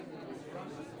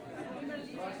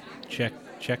Check,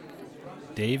 check.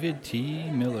 David T.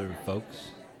 Miller,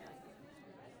 folks.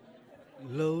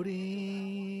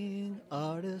 Loading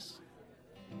artist,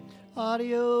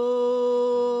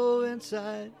 audio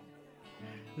inside.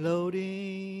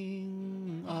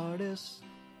 Loading artist,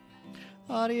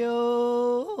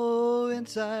 audio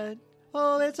inside.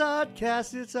 Oh, it's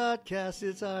Artcast, it's Artcast,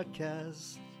 it's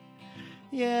Artcast.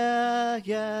 Yeah,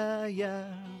 yeah, yeah.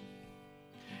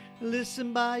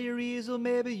 Listen by your easel,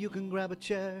 maybe you can grab a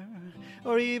chair,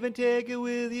 or even take it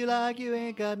with you like you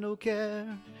ain't got no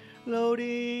care.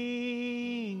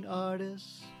 Loading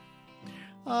artists,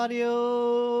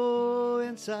 audio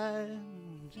inside.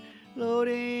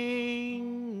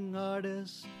 Loading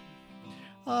artists,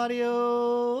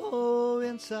 audio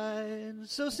inside.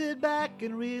 So sit back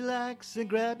and relax and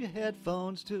grab your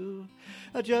headphones too.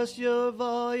 Adjust your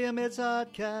volume, it's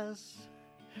Artcast.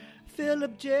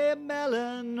 Philip J.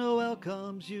 Mellon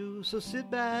welcomes you, so sit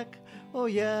back. Oh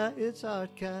yeah, it's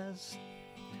Artcast.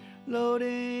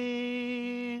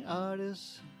 Loading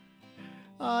artists,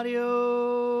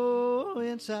 audio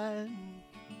inside.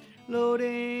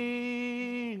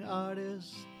 Loading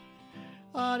artists,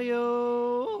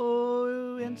 audio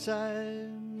inside.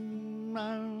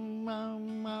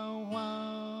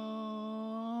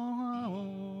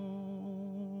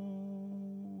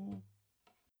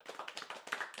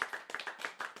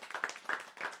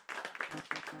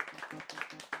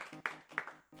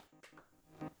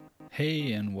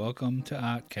 Hey, and welcome to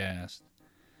Artcast.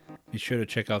 Be sure to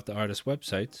check out the artist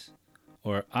websites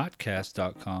or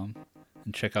artcast.com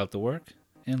and check out the work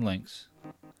and links.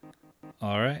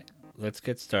 Alright, let's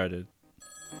get started.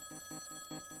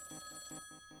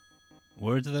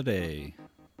 Words of the day: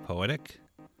 poetic,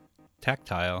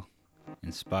 tactile,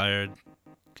 inspired,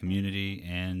 community,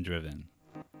 and driven.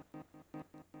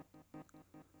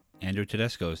 Andrew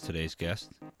Tedesco is today's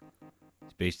guest.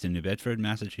 He's based in New Bedford,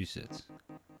 Massachusetts.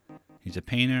 He's a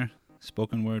painter,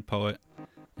 spoken word poet,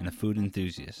 and a food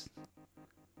enthusiast.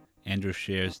 Andrew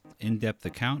shares in-depth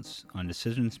accounts on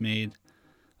decisions made,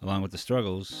 along with the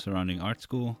struggles surrounding art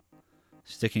school,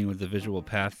 sticking with the visual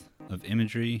path of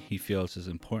imagery he feels is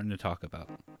important to talk about,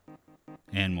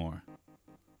 and more.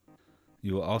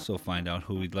 You will also find out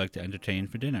who we'd like to entertain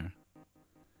for dinner.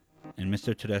 And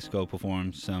Mr. Tedesco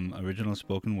performs some original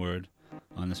spoken word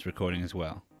on this recording as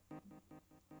well.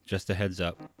 Just a heads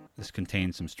up, this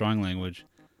contains some strong language,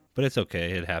 but it's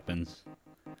okay, it happens.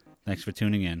 Thanks for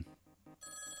tuning in.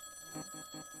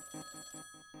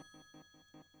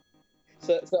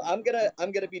 So I'm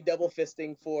gonna be double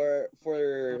fisting for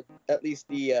at least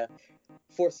the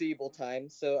foreseeable time.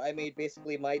 So I made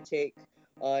basically my take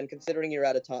on, considering you're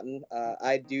out of Taunton.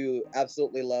 I do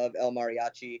absolutely love El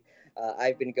Mariachi.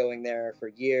 I've been going there for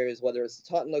years, whether it's the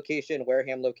Taunton location,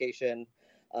 Wareham location.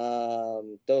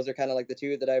 Those are kind of like the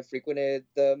two that I've frequented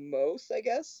the most, I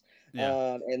guess.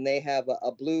 Yeah. And they have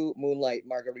a blue moonlight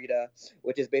margarita,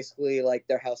 which is basically like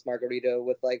their house margarita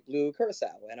with like blue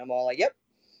curacao. And I'm all like, yep,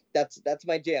 that's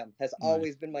my jam. Has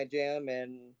always been my jam,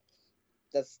 and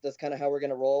that's kind of how we're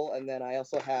gonna roll. And then I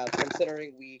also have,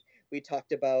 considering we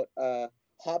talked about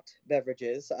hopped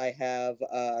beverages, I have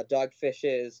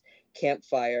Dogfish's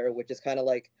Campfire, which is kind of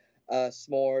like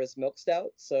s'mores milk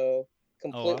stout. So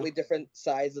completely different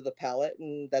sides of the palate,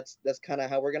 and that's kind of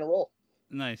how we're gonna roll.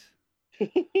 Nice.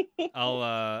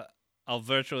 I'll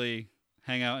virtually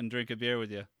hang out and drink a beer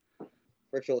with you.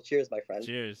 Virtual cheers, my friend.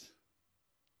 Cheers.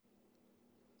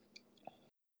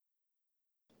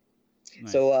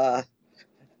 Nice. So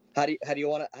how do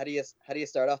you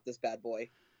start off this bad boy?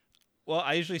 Well,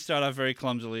 I usually start off very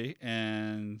clumsily,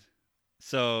 and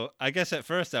so I guess at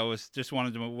first I was just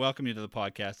wanted to welcome you to the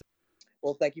podcast.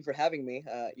 Well, thank you for having me.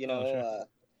 Sure.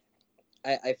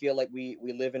 I feel like we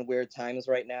live in weird times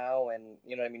right now, and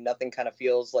you know what I mean, nothing kind of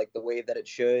feels like the way that it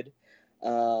should.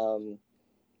 And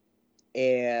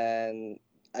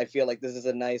I feel like this is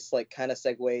a nice like kind of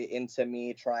segue into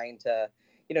me trying to,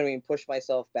 you know what I mean, push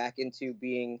myself back into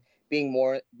being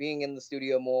in the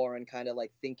studio more, and kind of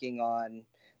like thinking on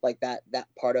like that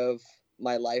part of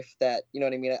my life that, you know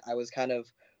what I mean, I was kind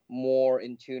of more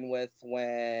in tune with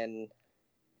when,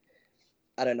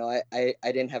 I don't know, I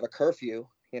didn't have a curfew,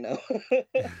 you know.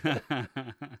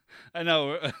 I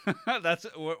know. That's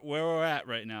where we're at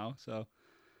right now. So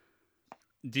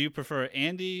do you prefer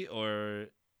Andy or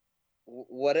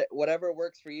whatever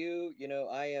works for you? You know,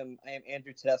 I am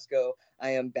Andrew Tedesco.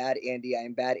 I am Bad Andy. I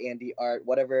am Bad Andy Art.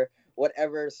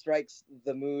 Whatever strikes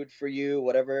the mood for you,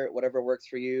 whatever works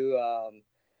for you.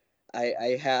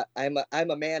 I'm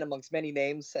a man amongst many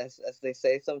names, as they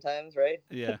say sometimes, right?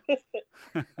 Yeah.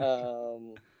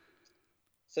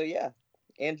 So yeah,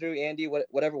 Andrew, Andy,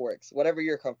 whatever works, whatever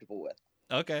you're comfortable with.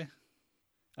 Okay.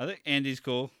 I think Andy's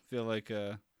cool. Feel like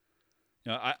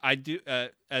I do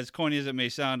as corny as it may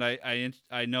sound,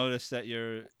 I noticed that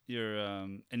your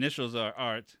initials are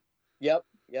Art. Yep,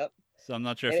 yep. So I'm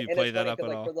not sure if And, you and it's play that funny up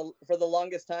because at like all. for the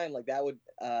longest time, like that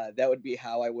would be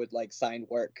how I would like sign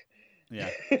work.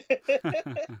 Yeah.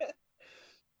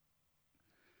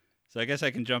 So I guess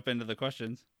I can jump into the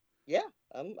questions. Yeah,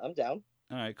 I'm down.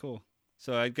 All right, cool.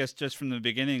 So I guess just from the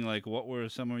beginning, like, what were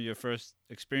some of your first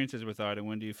experiences with art, and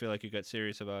when do you feel like you got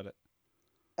serious about it?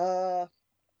 Uh,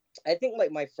 I think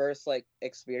like my first like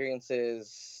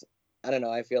experiences, I don't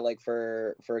know. I feel like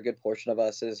for a good portion of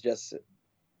us is just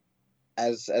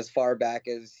as far back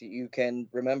as you can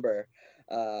remember.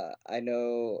 I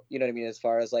know, you know what I mean, as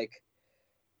far as like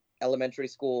elementary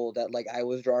school, that like I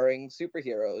was drawing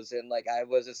superheroes and like I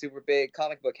was a super big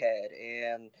comic book head,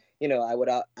 and you know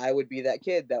I would be that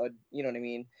kid that would, you know what I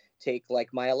mean, take like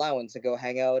my allowance and go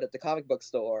hang out at the comic book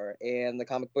store, and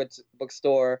the book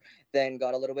store then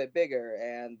got a little bit bigger,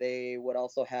 and they would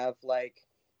also have like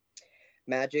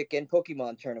Magic and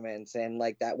Pokemon tournaments, and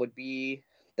like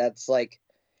that's like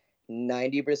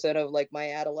 90% of like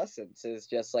my adolescence is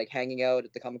just like hanging out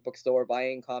at the comic book store,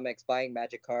 buying comics, buying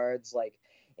Magic cards, like,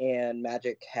 and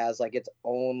Magic has like its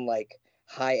own like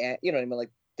high end, you know what I mean,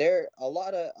 like there a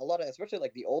lot of especially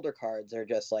like the older cards are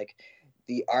just like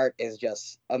the art is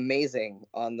just amazing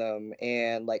on them,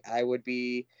 and like I would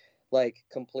be like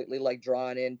completely like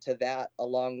drawn into that,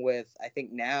 along with I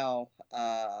think now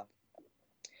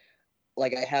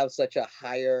like I have such a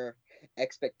higher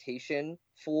expectation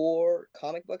for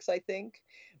comic books, I think,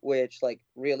 which like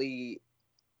really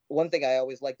one thing I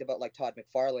always liked about like Todd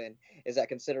McFarlane is that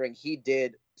considering he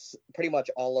did pretty much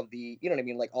all of the, you know what I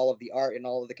mean, like all of the art and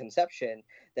all of the conception,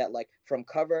 that like from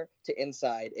cover to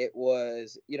inside it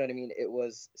was, you know what I mean, it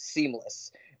was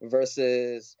seamless,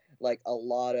 versus like a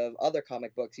lot of other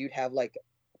comic books you'd have like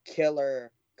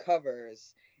killer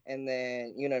covers, and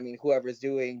then, you know what I mean, whoever's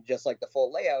doing just like the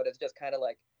full layout is just kind of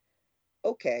like,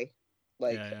 okay,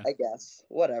 like Yeah, yeah, I guess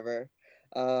whatever.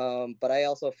 But I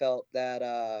also felt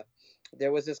that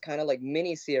there was this kind of like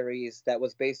mini series that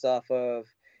was based off of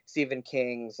Stephen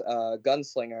King's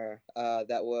Gunslinger,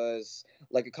 that was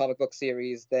like a comic book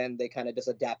series. Then they kind of just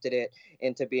adapted it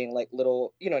into being like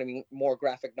little, you know what I mean, more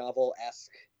graphic novel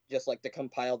esque, just like to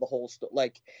compile the whole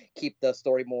like keep the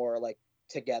story more like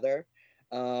together.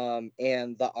 And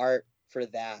the art for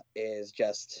that is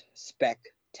just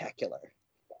spectacular.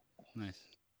 nice.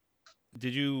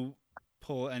 Did you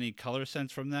pull any color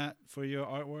sense from that for your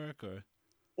artwork, or?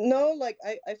 No, like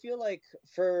I feel like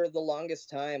for the longest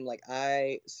time, like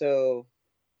to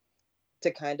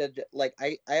kind of like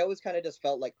I always kind of just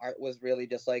felt like art was really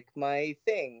just like my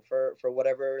thing for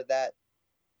whatever that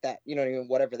you know what I mean,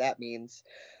 whatever that means.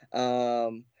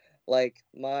 Um, like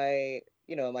my,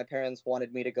 you know, my parents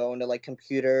wanted me to go into like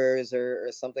computers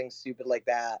or something stupid like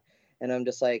that, and I'm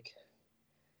just like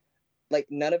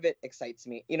none of it excites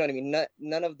me. You know what I mean?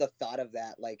 None of the thought of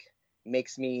that like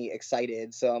makes me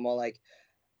excited. So I'm all like,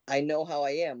 I know how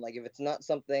I am. Like if it's not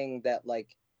something that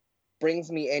like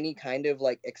brings me any kind of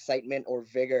like excitement or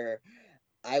vigor,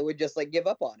 I would just like give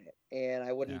up on it and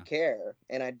I Yeah, wouldn't care,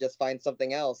 and I'd just find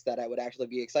something else that I would actually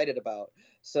be excited about.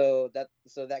 So that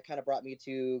kind of brought me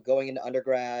to going into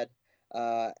undergrad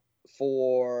uh,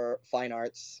 for fine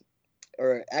arts.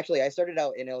 Or actually, I started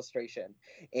out in illustration,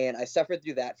 and I suffered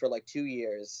through that for like 2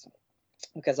 years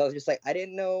because I was just like I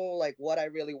didn't know like what I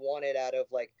really wanted out of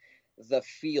like the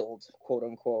field, quote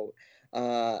unquote.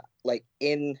 Like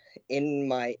in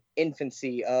my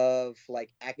infancy of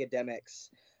like academics,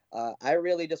 I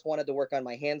really just wanted to work on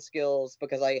my hand skills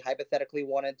because I hypothetically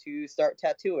wanted to start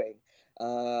tattooing.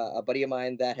 A buddy of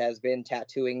mine that has been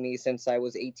tattooing me since I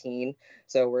was 18,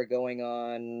 so we're going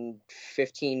on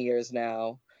 15 years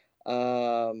now.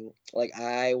 Like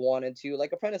I wanted to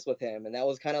like apprentice with him, and that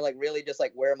was kind of like really just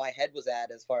like where my head was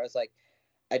at as far as like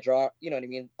I draw, you know what I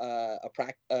mean,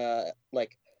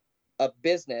 like a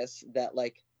business that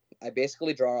like I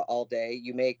basically draw all day,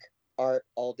 you make art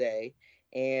all day,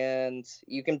 and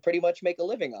you can pretty much make a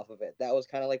living off of it. That was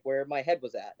kind of like where my head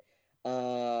was at.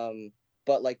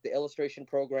 But like the illustration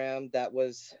program that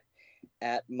was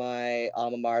at my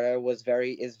alma mater is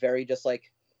very just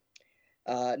like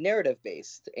narrative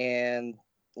based, and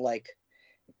like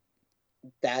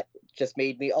that just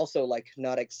made me also like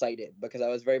not excited because I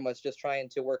was very much just trying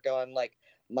to work on like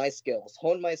my skills,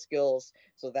 hone my skills,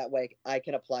 so that way I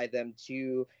can apply them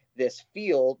to this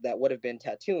field that would have been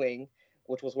tattooing,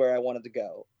 which was where I wanted to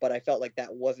go. But I felt like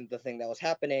that wasn't the thing that was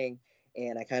happening,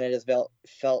 and I kind of just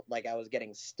felt like I was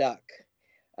getting stuck.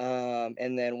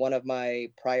 And then one of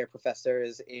my prior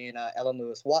professors in Ellen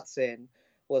Lewis Watson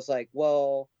was like,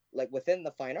 well, like within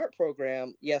the fine art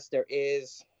program, yes, there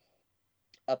is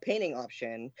a painting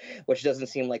option, which doesn't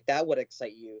seem like that would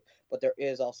excite you, but there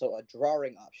is also a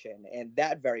drawing option, and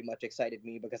that very much excited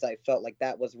me because I felt like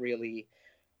that was really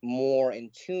more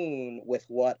in tune with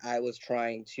what I was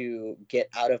trying to get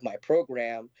out of my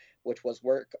program, which was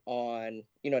work on,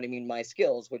 you know what I mean, my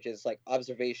skills, which is like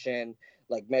observation,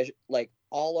 like measure, like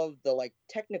all of the like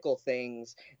technical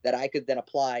things that I could then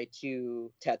apply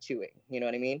to tattooing. You know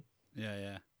what I mean? Yeah,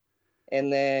 yeah.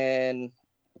 And then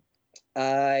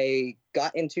I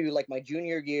got into like my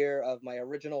junior year of my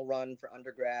original run for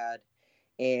undergrad,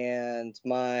 and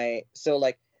my so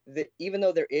like even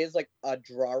though there is like a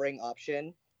drawing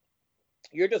option,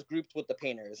 you're just grouped with the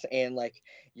painters, and like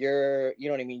you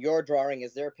know what I mean, your drawing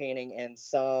is their painting, and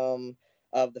some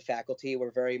of the faculty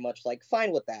were very much like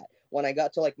fine with that. When I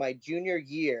got to like my junior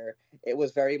year, it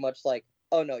was very much like,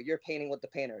 oh no, you're painting with the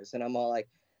painters, and I'm all like,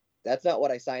 that's not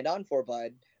what I signed on for,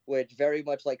 bud. Which very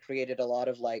much like created a lot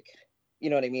of like, you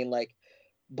know what I mean, like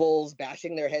bulls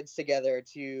bashing their heads together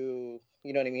to, you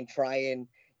know what I mean, try and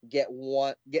get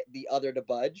the other to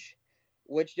budge,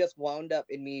 which just wound up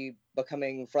in me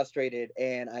becoming frustrated,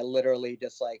 and I literally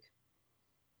just like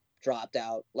dropped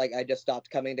out. Like I just stopped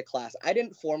coming to class. I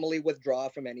didn't formally withdraw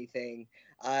from anything.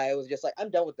 I was just like, I'm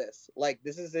done with this. Like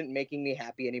this isn't making me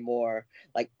happy anymore.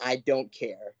 Like I don't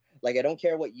care. Like I don't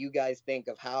care what you guys think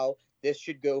of how this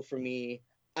should go for me.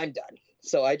 I'm done.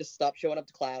 So I just stopped showing up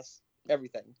to class,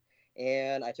 everything.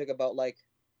 And I took about like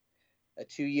a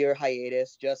 2 year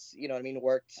hiatus, just, you know what I mean,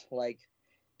 worked like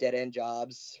dead end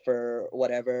jobs for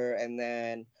whatever. And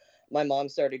then my mom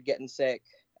started getting sick,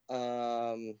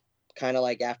 kind of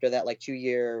like after that, like 2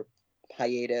 year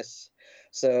hiatus.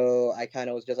 So I kind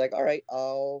of was just like, all right,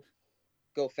 I'll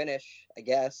go finish, I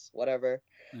guess, whatever.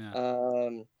 Yeah.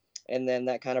 Um, and then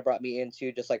that kind of brought me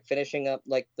into just like finishing up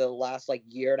like the last like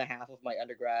year and a half of my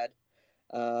undergrad.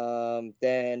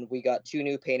 Then we got two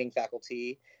new painting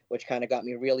faculty, which kind of got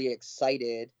me really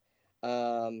excited,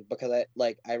 because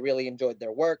I really enjoyed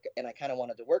their work and I kind of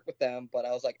wanted to work with them. But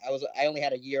I only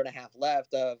had a year and a half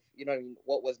left of, you know what I mean,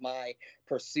 what was my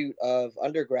pursuit of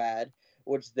undergrad,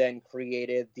 which then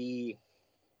created the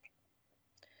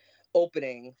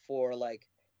opening for like,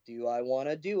 do I want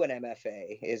to do an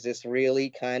MFA? Is this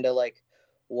really kind of like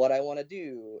what I want to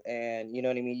do? And you know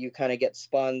what I mean? You kind of get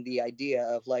spun the idea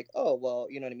of like, oh, well,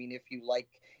 you know what I mean? If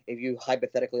you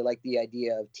hypothetically like the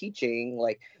idea of teaching,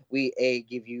 like we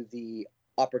give you the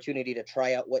opportunity to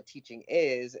try out what teaching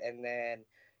is, and then,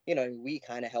 you know, we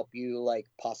kind of help you like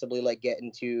possibly like get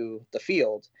into the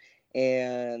field.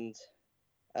 And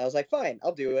I was like, fine,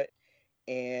 I'll do it.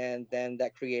 And then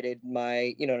that created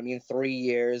my, you know what I mean, 3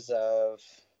 years of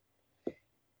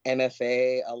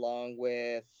MFA, along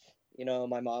with, you know,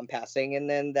 my mom passing. And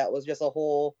then that was just a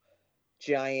whole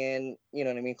giant, you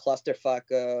know what I mean,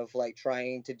 clusterfuck of like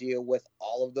trying to deal with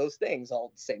all of those things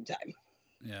all at the same time.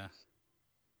 Yeah.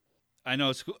 I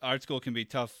know art school can be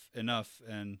tough enough,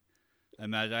 and I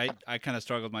imagine I kind of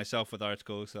struggled myself with art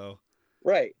school, so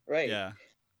Right, right. yeah.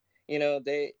 You know,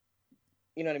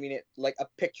 you know what I mean? It, like a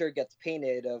picture gets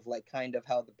painted of like kind of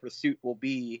how the pursuit will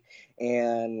be,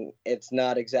 and it's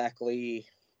not exactly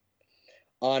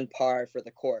on par for the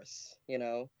course, you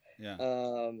know? Yeah.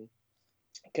 Um,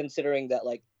 Considering that,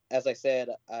 like, as I said,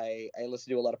 I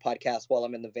listen to a lot of podcasts while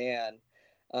I'm in the van.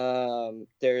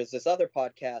 There's this other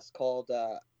podcast called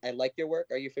I Like Your Work.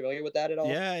 Are you familiar with that at all?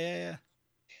 Yeah, yeah, yeah.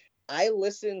 I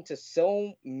listen to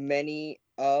so many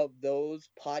of those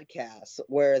podcasts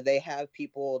where they have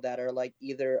people that are like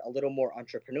either a little more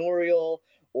entrepreneurial,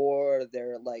 or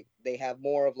they're like they have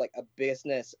more of like a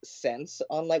business sense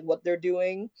on like what they're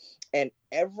doing. And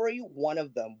every one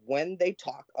of them, when they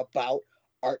talk about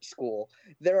art school,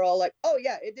 they're all like, oh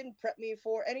yeah, it didn't prep me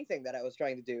for anything that I was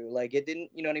trying to do. Like it didn't,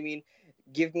 you know what I mean,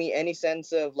 give me any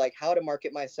sense of like how to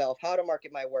market myself, how to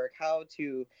market my work, how to,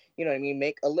 you know what I mean,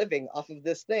 make a living off of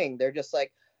this thing. They're just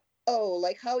like, oh,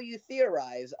 like how you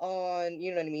theorize on,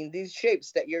 you know what I mean, these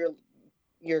shapes that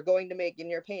you're going to make in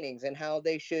your paintings, and how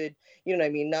they should, you know what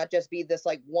I mean, not just be this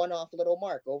like one-off little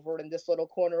mark over in this little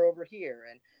corner over here.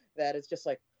 And that is just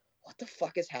like, what the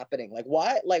fuck is happening? Like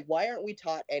why aren't we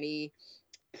taught any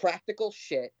practical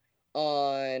shit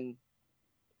on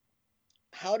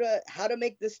how to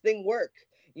make this thing work?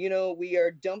 You know, we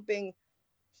are dumping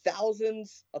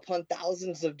thousands upon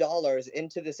thousands of dollars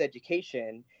into this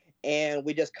education, and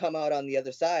we just come out on the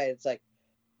other side. It's like,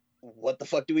 what the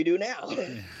fuck do we do now?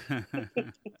 Yeah.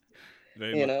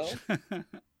 Very You much. know?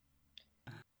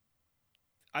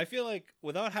 I feel like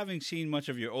without having seen much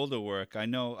of your older work, I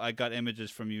know I got images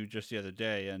from you just the other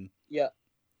day, and Yeah.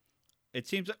 it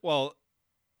seems well.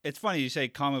 it's funny you say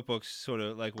comic books sort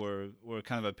of like were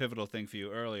kind of a pivotal thing for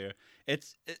you earlier.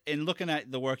 It's in looking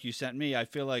at the work you sent me, I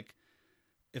feel like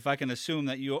if I can assume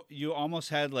that you almost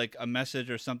had like a message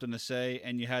or something to say,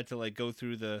 and you had to like go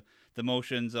through the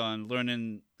motions on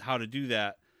learning how to do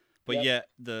that, but Yep. yet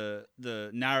the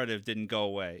narrative didn't go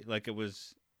away. Like it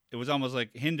was almost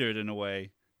like hindered in a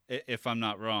way, if I'm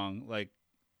not wrong. Like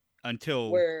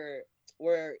until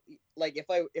Where like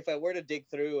if I were to dig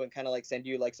through and kind of like send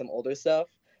you like some older stuff,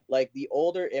 like the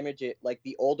older image, like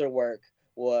the older work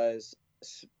was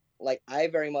like I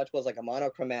very much was like a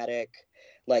monochromatic,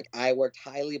 like I worked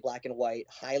highly black and white,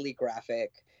 highly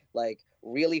graphic, like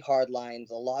really hard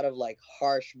lines, a lot of like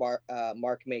harsh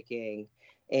mark making,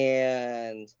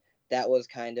 and that was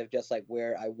kind of just like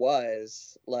where I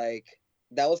was like.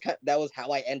 That was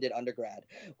how I ended undergrad,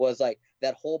 was like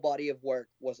that whole body of work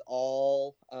was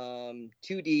all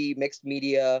 2D mixed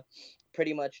media,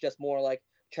 pretty much just more like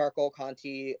charcoal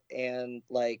Conti and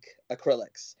like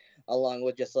acrylics, along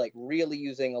with just like really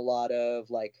using a lot of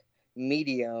like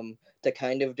medium to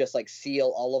kind of just like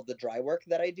seal all of the dry work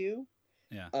that I do,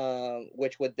 yeah.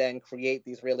 which would then create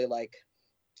these really like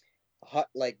hot,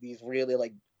 like these really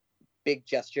like big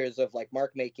gestures of like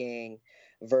mark making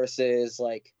versus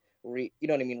like you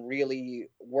know what I mean, really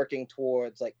working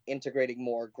towards like integrating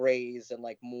more grays and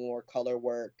like more color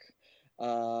work,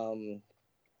 um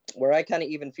where I kind of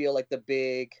even feel like the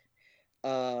big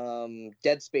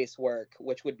dead space work,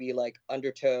 which would be like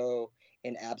undertow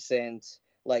and absent,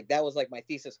 like that was like my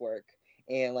thesis work,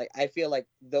 and like I feel like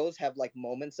those have like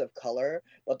moments of color,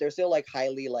 but they're still like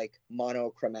highly like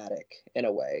monochromatic in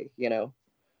a way, you know.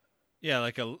 Yeah,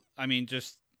 like I mean,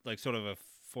 just like sort of a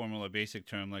formal or basic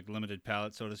term, like limited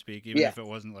palette, so to speak. Even Yeah, if it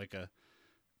wasn't like a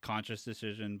conscious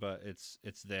decision, but it's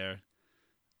there.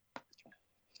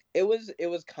 it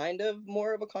was kind of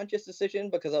more of a conscious decision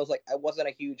because I was like I wasn't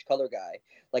a huge color guy.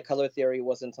 Like color theory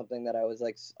wasn't something that I was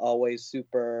like always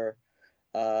super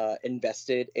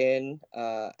invested in.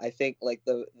 I think like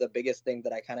the biggest thing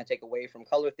that I kind of take away from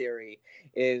color theory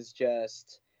is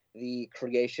just the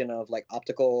creation of like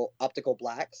optical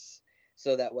blacks.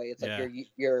 So that way, it's like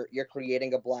Yeah, you're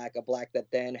creating a black that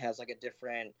then has like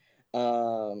a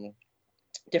um,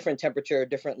 different temperature,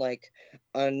 different like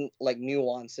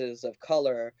nuances of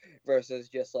color versus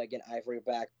just like an ivory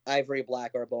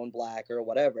black or bone black or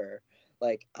whatever.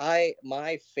 Like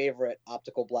my favorite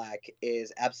optical black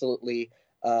is absolutely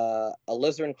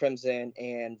alizarin crimson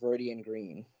and viridian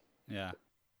green. yeah.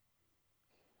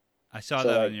 I saw So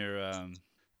that on like your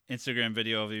Instagram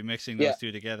video of you mixing yeah, those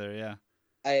two together. Yeah,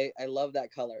 I love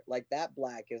that color. Like that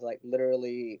black is like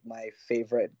literally my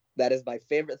favorite. That is my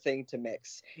favorite thing to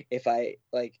mix. If I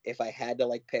had to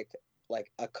like pick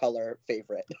like a color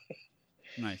favorite.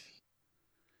 nice.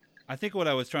 I think what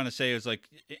I was trying to say is like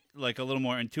a little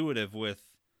more intuitive with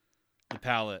the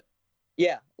palette.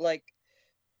 Yeah, like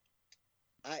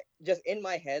I just in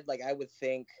my head, like I would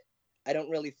think I don't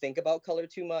really think about color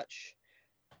too much.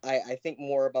 I think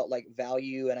more about like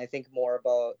value, and I think more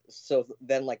about, so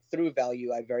then like through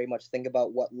value I very much think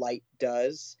about what light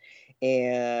does,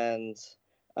 and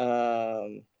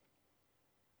um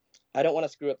I don't want to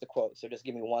screw up the quote, so just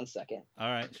give me 1 second. All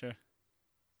right, sure.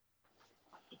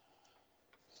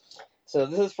 So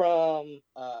this is from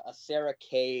a Sarah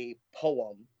Kay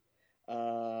poem,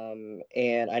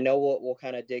 and I know we'll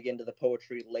kind of dig into the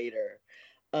poetry later,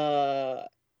 uh,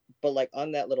 but like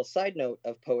on that little side note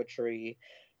of poetry,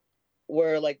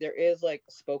 where like there is like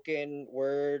spoken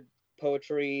word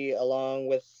poetry along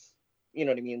with, you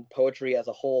know what I mean, poetry as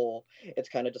a whole, it's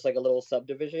kind of just like a little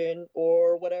subdivision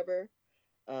or whatever.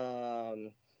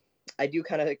 um I do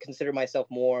kind of consider myself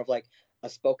more of like a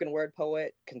spoken word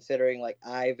poet, considering like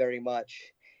I very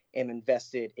much am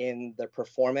invested in the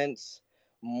performance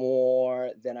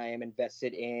more than I am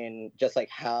invested in just like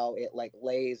how it like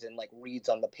lays and like reads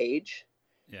on the page.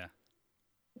 Yeah.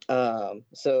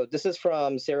 So this is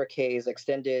from Sarah Kay's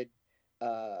extended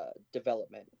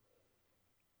development.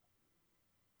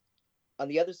 On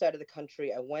the other side of the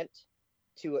country, I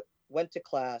to went to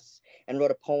class and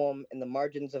wrote a poem in the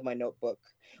margins of my notebook.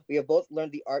 We have both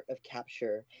learned the art of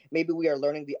capture. Maybe we are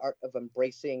learning the art of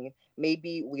embracing.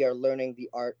 Maybe we are learning the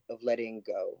art of letting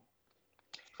go.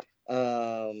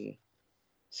 Um,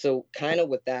 so kind of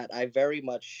with that, I very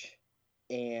much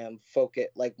am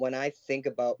focused. Like when I think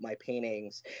about my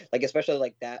paintings, like especially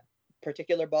like that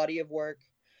particular body of work,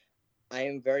 I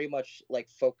am very much like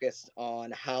focused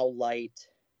on how light,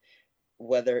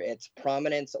 whether it's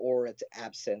prominence or its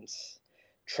absence,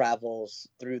 travels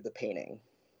through the painting.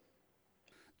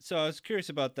 So I was curious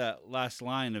about that last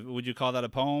line. Would you call that a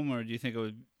poem, or do you think it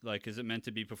would like is it meant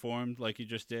to be performed like you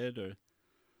just did, or?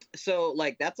 So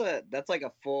like that's like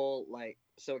a full like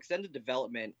so extended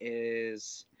development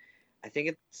is I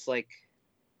think it's like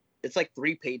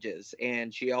 3 pages,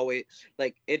 and she always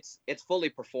like it's fully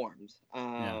performed.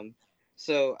 Yeah.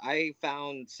 So I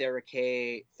found Sarah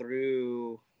Kay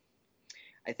through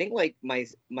I think like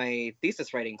my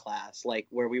thesis writing class, like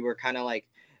where we were kind of like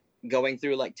going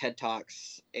through like TED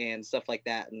Talks and stuff like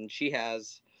that, and she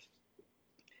has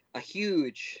a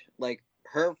huge like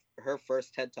her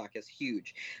first TED Talk is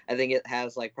huge. I think it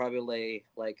has like probably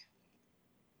like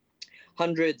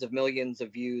hundreds of millions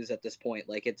of views at this point.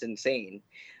 Like it's insane.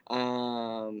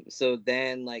 So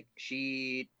then like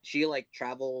she like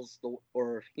travels the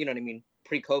or you know what I mean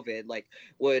pre-COVID like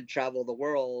would travel the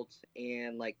world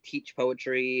and like teach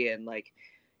poetry and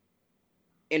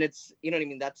it's you know what I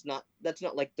mean that's not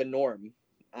like the norm.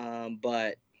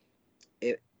 But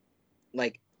it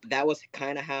like that was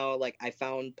kind of how like I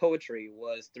found poetry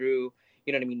was through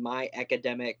you know what I mean my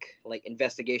academic like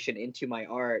investigation into my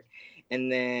art,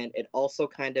 and then it also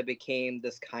kind of became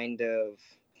this kind of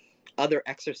other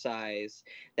exercise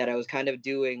that I was kind of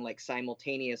doing like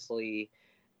simultaneously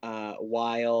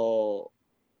while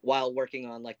working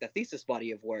on like the thesis body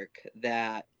of work,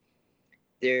 that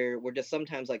there were just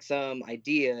sometimes like some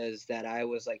ideas that I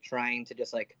was like trying to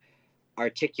just like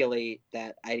articulate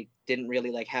that I didn't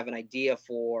really like have an idea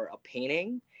for a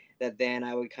painting, that then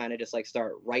I would kind of just like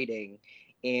start writing.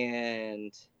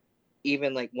 And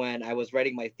even like when I was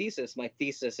writing my thesis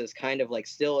is kind of like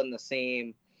still in the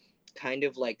same kind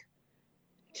of like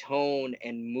tone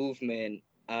and movement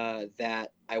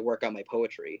that I work on my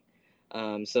poetry.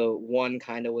 So one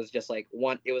kind of was just like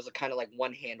one, it was kind of like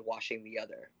one hand washing the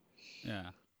other. Yeah.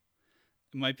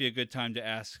 It might be a good time to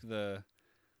ask the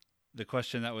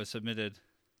question that was submitted,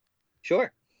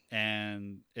 Sure.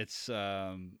 and it's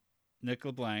Nick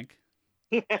LeBlanc,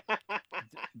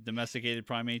 domesticated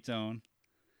primate zone,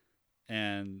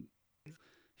 and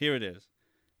here it is.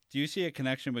 Do you see a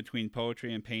connection between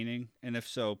poetry and painting? And if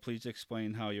so, please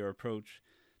explain how your approach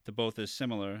to both is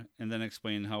similar, and then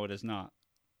explain how it is not.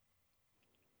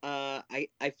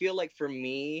 I feel like for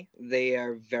me they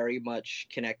are very much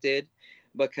connected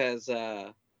because we're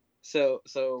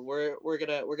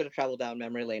gonna travel down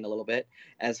memory lane a little bit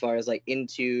as far as like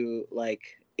into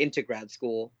grad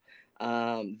school,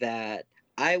 that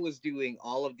I was doing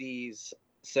all of these.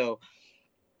 So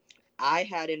I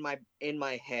had in my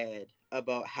head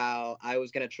about how I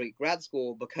was gonna treat grad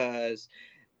school, because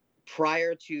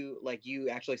prior to like you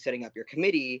actually setting up your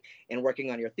committee and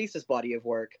working on your thesis body of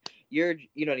work, you're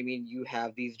you know what I mean, you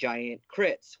have these giant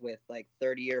crits with like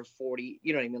 30 or 40,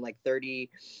 you know what I mean, like 30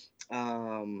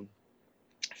 um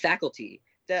faculty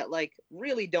that like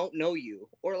really don't know you,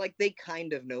 or like they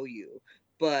kind of know you,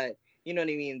 but you know what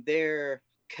I mean, their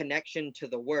connection to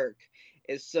the work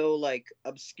is so like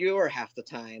obscure half the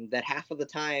time, that half of the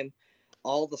time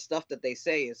all the stuff that they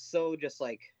say is so just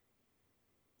like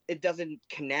it doesn't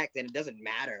connect and it doesn't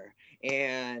matter.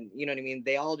 And you know what I mean,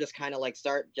 they all just kind of like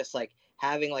start just like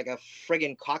having like a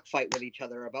friggin' cockfight with each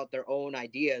other about their own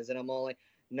ideas, and I'm all like,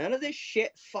 none of this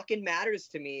shit fucking matters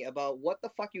to me about what the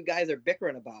fuck you guys are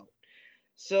bickering about.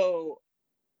 So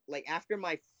like after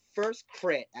my first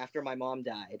crit after my mom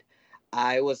died,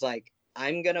 I was like,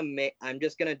 I'm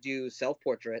just gonna do self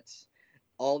portraits.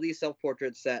 All these self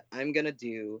portraits that I'm gonna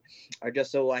do are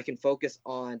just so I can focus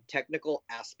on technical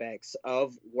aspects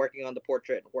of working on the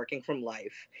portrait, working from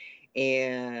life.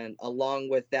 And along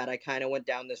with that, I kind of went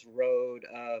down this road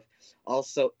of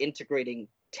also integrating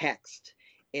text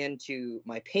into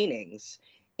my paintings.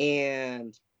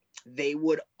 And they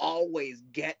would always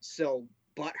get so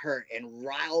butthurt and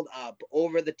riled up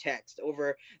over the text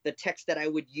that I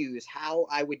would use, how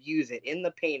I would use it in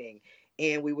the painting.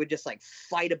 And we would just like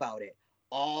fight about it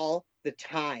all the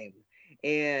time.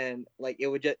 And like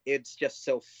it's just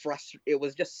so frustrating. It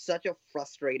was just such a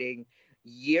frustrating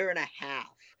year and a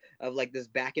half of like this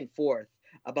back and forth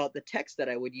about the text that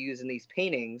I would use in these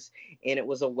paintings. And it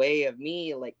was a way of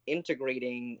me like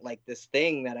integrating like this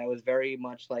thing that I was very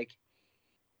much like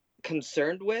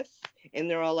concerned with. And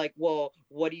they're all like, well,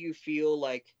 what do you feel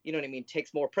like, you know what I mean,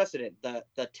 takes more precedent, the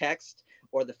text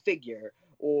or the figure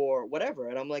or whatever?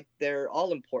 And I'm like, they're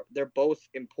all important, they're both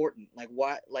important. Like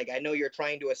what, like I know you're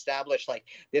trying to establish like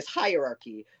this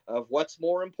hierarchy of what's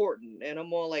more important, and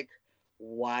I'm all like,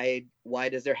 why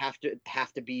does there have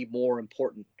to be more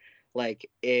important? Like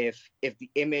if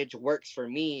the image works for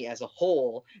me as a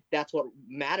whole, that's what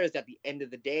matters at the end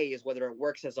of the day, is whether it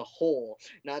works as a whole,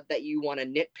 not that you want to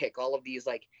nitpick all of these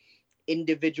like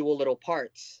individual little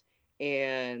parts.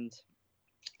 And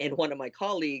one of my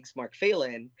colleagues, Mark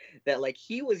Phelan, that like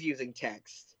he was using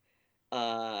text,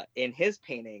 in his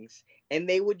paintings, and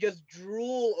they would just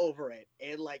drool over it,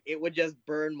 and like it would just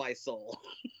burn my soul.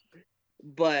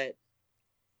 But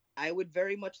I would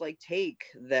very much like take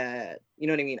that, you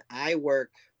know what I mean? I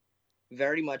work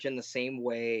very much in the same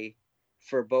way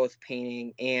for both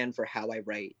painting and for how I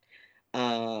write.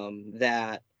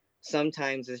 That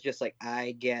sometimes it's just like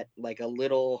I get like a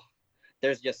little,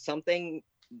 there's just something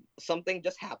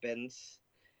just happens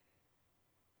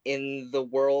in the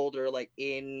world, or like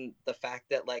in the fact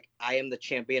that like I am the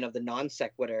champion of the non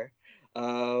sequitur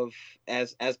of,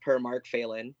 as per Mark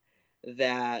Phelan,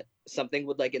 that something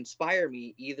would like inspire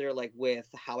me either like with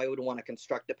how I would want to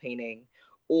construct a painting,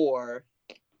 or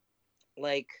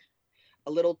like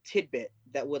a little tidbit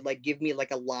that would like give me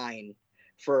like a line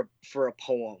for a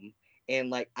poem, and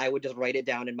like I would just write it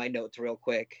down in my notes real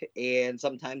quick, and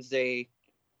sometimes they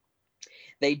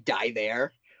die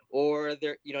there, or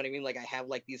they're, you know what I mean, like I have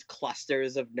like these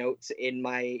clusters of notes in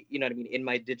my, you know what I mean, in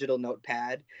my digital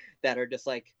notepad that are just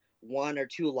like one or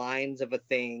two lines of a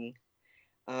thing.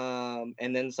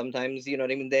 And then sometimes, you know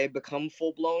what I mean, they become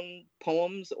full-blown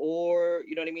poems, or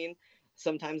you know what I mean,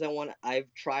 sometimes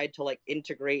I've tried to like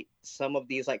integrate some of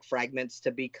these like fragments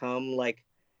to become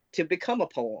a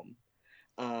poem.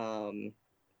 um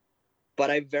but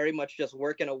I very much just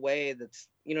work in a way that's,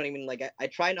 you know what I mean, like I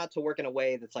try not to work in a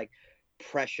way that's like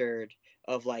pressured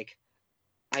of like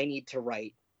I need to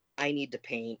write, I need to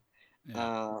paint.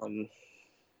 Yeah. um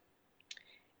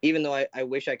Even though I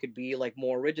wish I could be like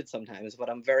more rigid sometimes, but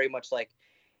I'm very much like,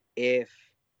 if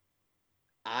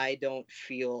I don't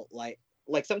feel like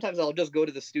sometimes I'll just go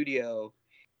to the studio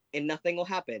and nothing will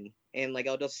happen, and like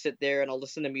I'll just sit there and I'll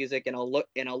listen to music, and I'll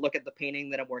look at the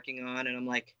painting that I'm working on, and I'm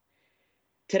like,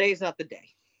 today's not the day,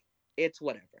 it's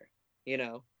whatever, you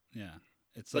know. Yeah.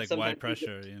 It's But like, why sometimes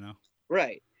pressure, you know?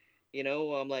 right, you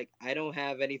know, I'm like, I don't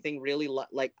have anything really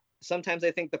like, sometimes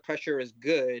I think the pressure is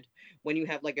good when you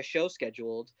have like a show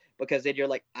scheduled, because then you're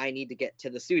like, I need to get to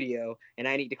the studio and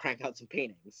I need to crank out some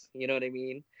paintings, you know what I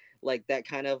mean? Like that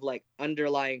kind of like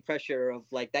underlying pressure of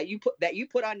like that you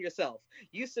put on yourself.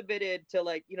 You submitted to,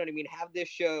 like, you know what I mean, have this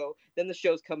show, then the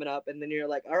show's coming up, and then you're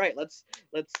like, all right, let's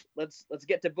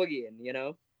get to boogieing, you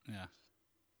know. Yeah.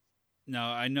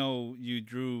 Now, I know you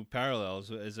drew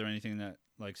parallels. Is there anything that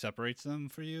like separates them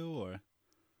for you, or?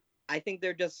 I think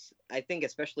I think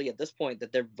especially at this point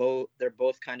that they're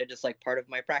both kind of just like part of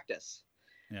my practice.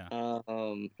 Yeah.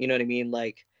 You know what I mean?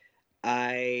 Like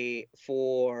I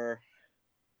for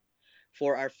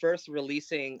our first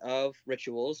releasing of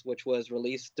Rituals, which was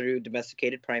released through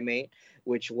Domesticated Primate,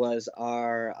 which was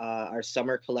our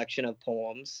summer collection of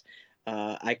poems.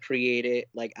 I created,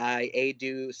 like, I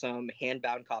do some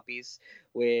handbound copies,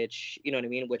 which, you know what I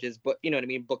mean, which is book, you know what I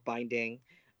mean, bookbinding.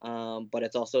 But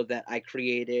it's also that I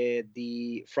created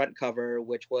the front cover,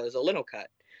 which was a lino cut.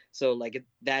 So like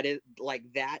that is like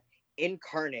that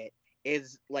incarnate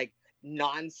is like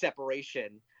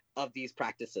non-separation of these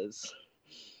practices,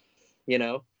 you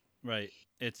know. Right.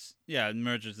 It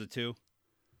merges the two.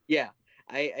 Yeah,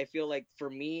 I feel like for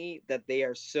me that they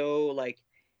are so like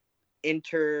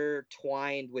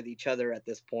intertwined with each other at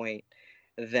this point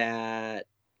that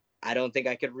I don't think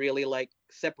I could really like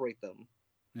separate them.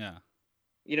 Yeah.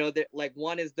 You know, that like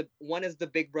one is the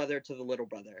big brother to the little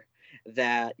brother.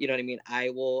 That, you know what I mean, I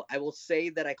will say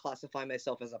that I classify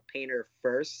myself as a painter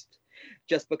first,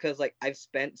 just because like I've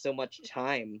spent so much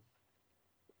time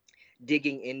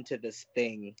digging into this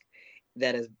thing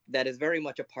that is very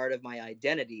much a part of my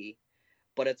identity.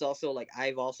 But it's also like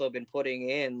I've also been putting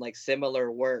in like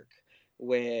similar work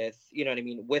with, you know what I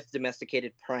mean, with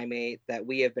Domesticated Primate, that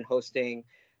we have been hosting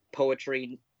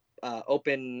poetry like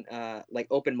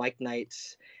open mic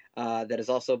nights, that has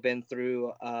also been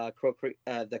through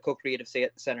the co-creative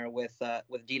center with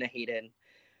Dina Hayden,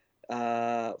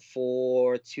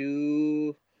 for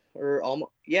two, or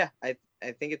almost, yeah, I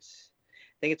think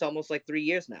it's almost like 3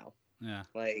 years now. Yeah.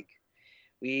 Like,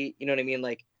 you know what I mean,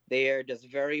 like they are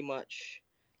just very much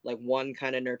like one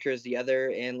kind of nurtures the other,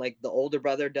 and like the older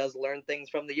brother does learn things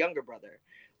from the younger brother.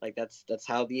 Like that's just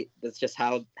how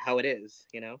it is,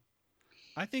 you know.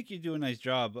 I think you do a nice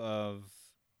job of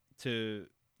to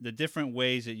the different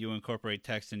ways that you incorporate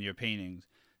text into your paintings.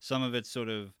 Some of it's sort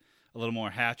of a little more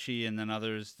hatchy, and then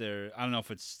others, I don't know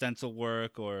if it's stencil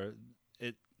work or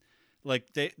it,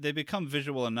 like they become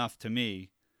visual enough to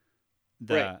me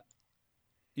Right. that,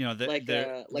 you know, Like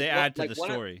they what, add to the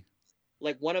story.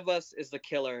 like one of us is the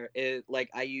killer is like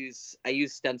I use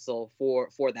stencil for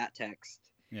that text.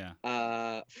 Yeah.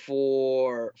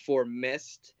 For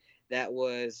Mist, that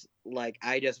was like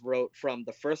I just wrote from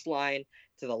the first line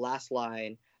to the last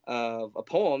line of a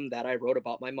poem that I wrote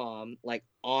about my mom, like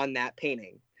on that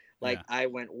painting. Like Yeah. I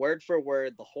went word for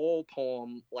word the whole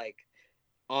poem, like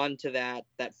onto that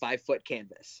 5 foot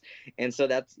canvas. And so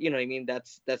that's, you know what I mean,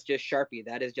 that's just Sharpie.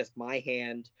 That is just my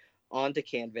hand onto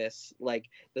canvas, like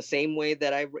the same way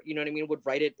that I, you know what I mean, would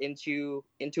write it into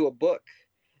a book.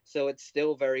 So it's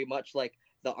still very much like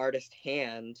the artist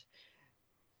hand,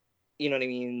 you know what I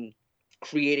mean,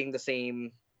 creating the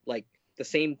same, like the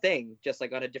same thing, just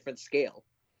like on a different scale.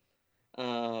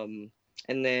 um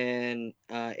and then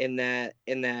in that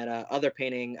other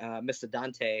painting, Mr.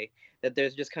 Dante, that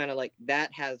there's just kind of like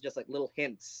that has just like little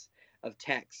hints of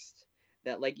text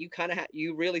that like you kind of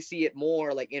you really see it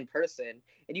more like in person,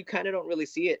 and you kind of don't really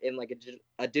see it in like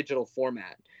a digital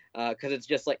format, because it's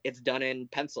just like it's done in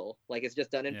pencil, like it's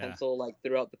just done in Yeah. pencil like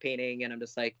throughout the painting, and I'm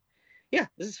just like, yeah,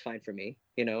 this is fine for me,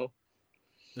 you know.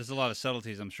 There's a lot of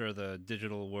subtleties I'm sure the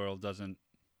digital world doesn't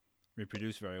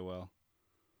reproduce very well.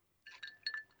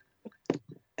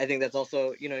 I think that's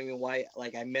also, you know what I mean, why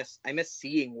like I miss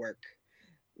seeing work.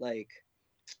 Like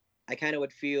I kind of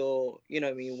would feel, you know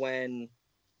what I mean, when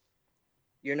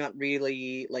you're not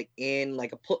really like in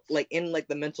like like in like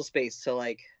the mental space to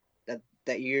like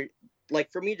that you're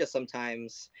like, for me, just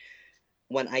sometimes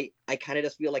when I kind of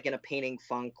just feel like in a painting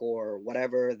funk or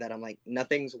whatever, that I'm like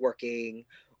nothing's working,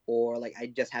 or like I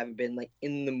just haven't been like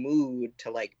in the mood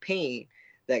to like paint,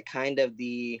 that kind of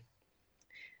the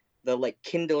like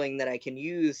kindling that I can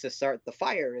use to start the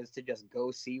fire is to just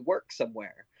go see work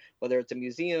somewhere, whether it's a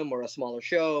museum or a smaller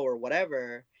show or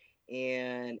whatever.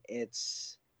 And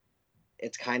it's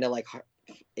kind of like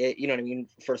it, you know what I mean,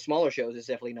 for smaller shows it's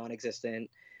definitely non-existent.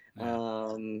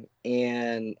 Yeah.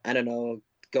 And I don't know,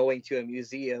 going to a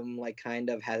museum like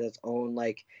kind of has its own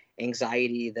like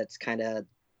anxiety that's kind of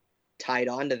tied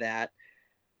onto that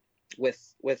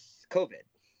with COVID.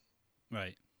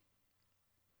 Right.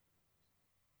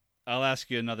 I'll ask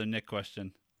you another Nick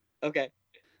question. Okay.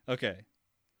 Okay.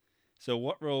 So,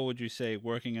 what role would you say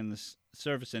working in the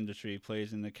service industry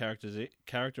plays in the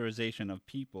characterization of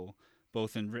people,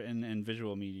 both in written and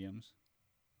visual mediums?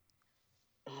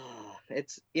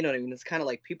 It's, you know what I mean, it's kind of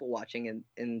like people watching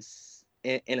in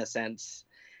a sense,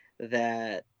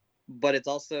 that, but it's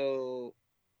also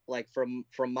like from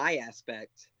my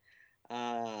aspect,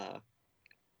 uh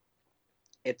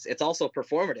it's also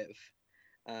performative,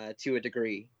 to a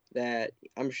degree, that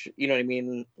you know what I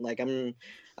mean, like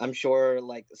I'm sure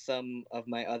like some of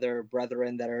my other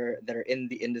brethren that are in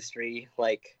the industry,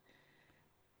 like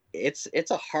it's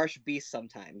a harsh beast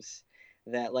sometimes,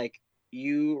 that like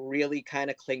you really kind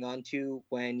of cling on to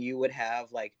when you would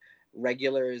have like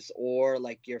regulars or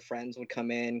like your friends would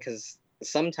come in, because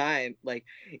sometime like,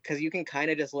 because you can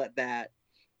kind of just let that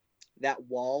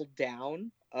wall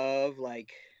down of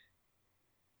like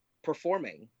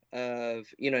performing, of,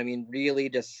 you know what I mean, really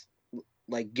just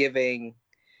like giving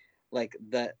like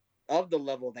the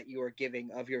level that you are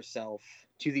giving of yourself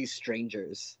to these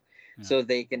strangers, Yeah. so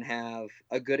they can have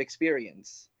a good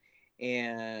experience.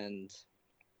 And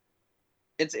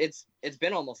it's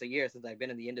been almost a year since I've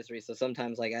been in the industry, so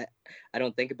sometimes like I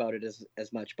don't think about it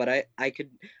as much, but I can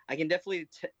definitely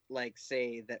like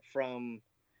say that from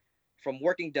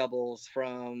working doubles,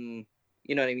 from,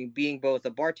 you know what I mean, being both a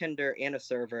bartender and a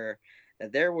server,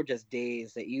 that there were just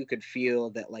days that you could feel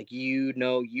that like, you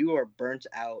know, you are burnt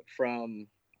out from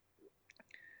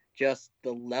just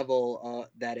the level,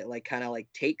 that it like kind of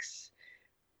like takes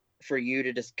for you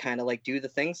to just kind of like do the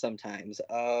thing sometimes,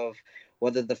 of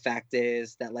whether the fact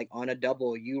is that like on a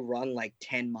double you run like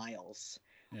 10 miles,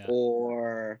 Yeah.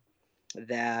 or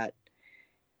that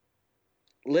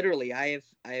literally I've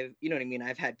you know what I mean,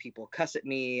 I've had people cuss at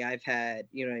me, I've had,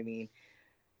 you know what I mean,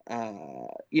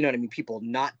 you know what I mean, people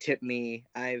not tip me.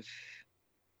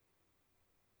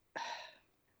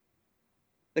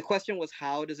 The question was,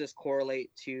 how does this correlate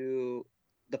to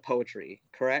the poetry,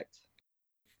 correct?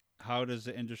 How does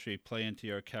the industry play into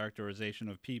your characterization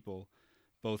of people,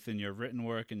 both in your written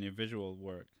work and your visual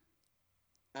work?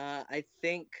 I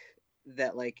think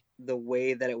that like the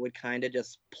way that it would kind of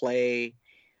just play,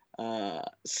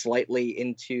 slightly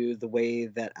into the way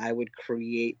that I would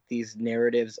create these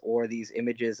narratives or these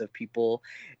images of people,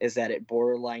 is that it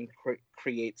borderline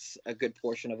creates a good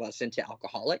portion of us into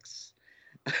alcoholics.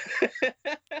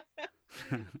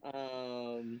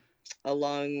 um,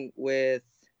 Along with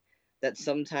that,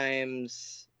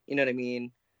 sometimes, you know what I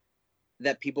mean,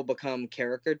 that people become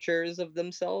caricatures of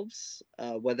themselves,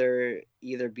 whether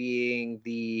either being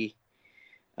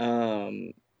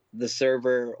um, the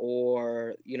server,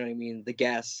 or, you know what I mean, the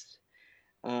guest.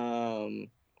 Um,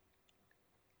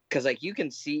 because like you can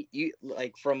see, you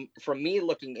like, from me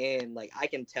looking in, like I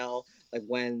can tell like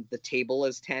when the table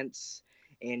is tense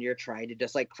and you're trying to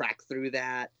just like crack through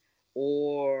that,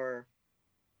 or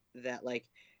that like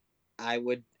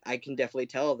I can definitely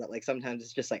tell that like sometimes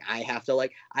it's just like I have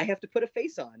to put a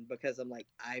face on because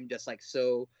I'm just like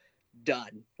so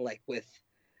done like with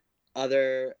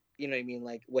other, you know what I mean,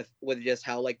 like with just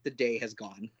how like the day has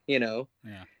gone, you know.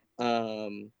 Yeah.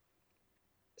 um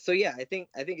so yeah, I think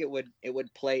it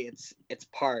would play its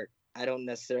part. I don't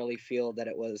necessarily feel that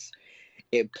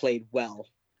it played well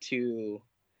to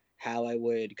how I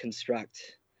would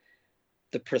construct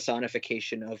the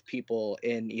personification of people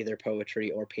in either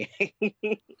poetry or painting.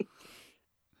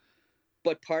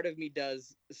 But part of me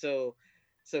does. So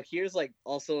here's like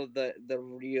also the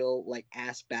real like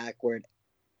ass backward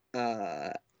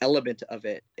uh element of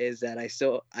it is that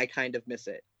I kind of miss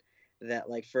it. That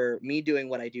like for me doing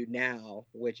what I do now,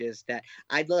 which is that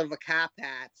I love a cop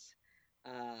hats,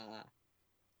 uh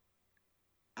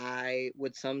I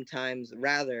would sometimes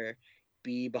rather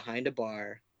be behind a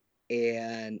bar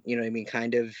and, you know what I mean,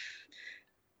 kind of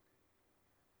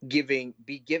giving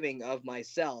of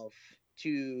myself to,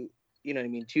 you know what I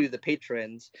mean, to the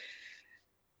patrons,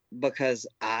 because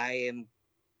I am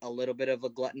a little bit of a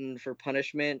glutton for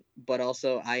punishment, but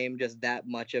also I am just that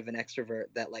much of an extrovert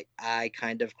that like I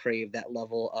kind of crave that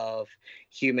level of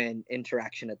human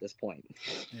interaction at this point.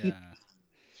 Yeah.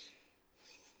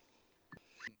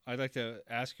 I'd like to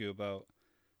ask you about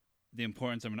the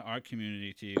importance of an art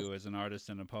community to you as an artist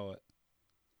and a poet.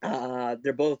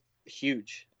 They're both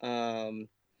huge. I've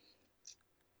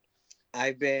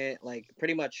been like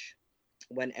pretty much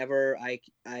whenever I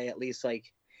at least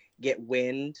like get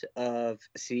wind of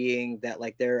seeing that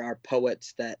like there are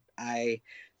poets that I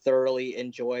thoroughly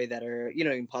enjoy that are, you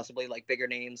know, even possibly like bigger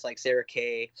names like Sarah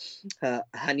Kay,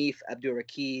 Hanif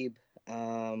Abdurraqib,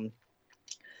 um,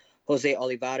 Jose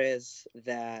Olivares,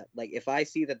 that like if I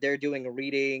see that they're doing a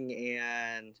reading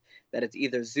and that it's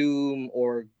either Zoom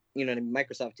or, you know,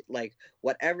 Microsoft, like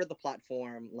whatever the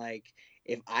platform, like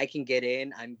if I can get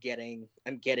in, I'm getting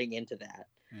into that.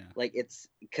 Yeah. Like it's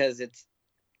because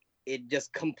it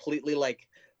just completely like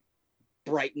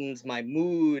brightens my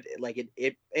mood, like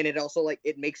it and it also like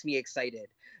it makes me excited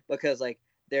because like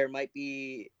there might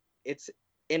be it's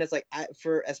and it's like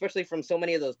for especially from so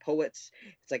many of those poets,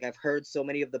 it's like I've heard so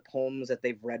many of the poems that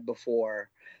they've read before,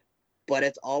 but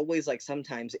it's always like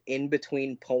sometimes in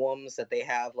between poems that they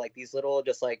have like these little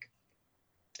just like,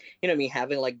 you know, me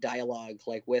having like dialogue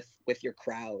like with your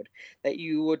crowd that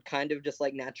you would kind of just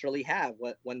like naturally have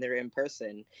when they're in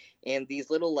person, and these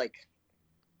little like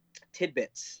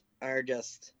tidbits are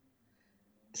just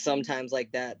sometimes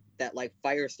like that like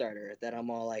fire starter that I'm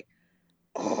all like,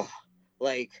 oh,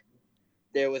 like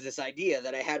there was this idea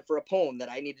that I had for a poem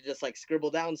that I need to just like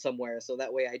scribble down somewhere so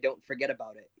that way I don't forget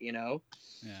about it, you know?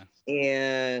 Yeah.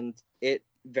 And it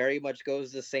very much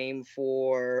goes the same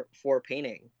for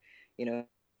painting. You know,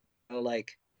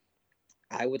 like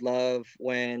I would love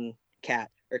when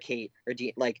Kat or Kate or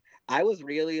Dean, like I was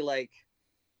really like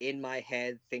in my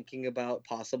head thinking about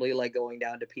possibly like going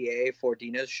down to PA for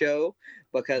Dina's show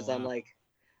Oh because wow. I'm like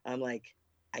like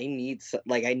I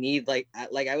need like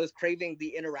I was craving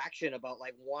the interaction about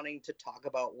like wanting to talk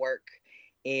about work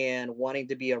and wanting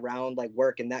to be around like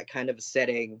work in that kind of a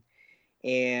setting,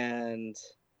 and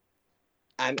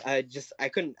I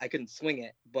couldn't swing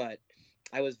it, but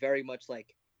I was very much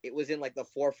like it was in like the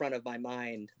forefront of my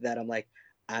mind that I'm like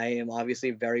I am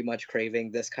obviously very much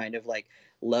craving this kind of like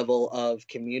level of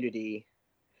community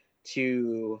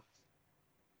to,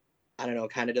 I don't know,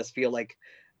 kind of just feel like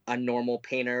a normal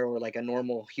painter or like a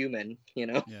normal human, you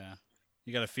know? Yeah.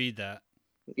 You got to feed that.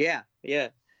 Yeah, yeah.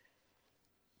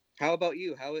 How about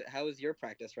you? How is your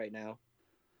practice right now?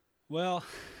 Well,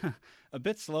 a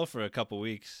bit slow for a couple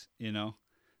weeks, you know,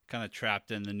 kind of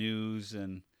trapped in the news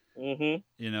and, Mm-hmm.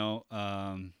 you know,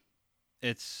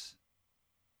 it's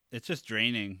it's just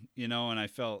draining, you know, and I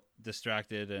felt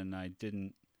distracted and I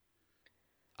didn't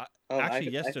Oh,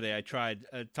 actually yesterday I tried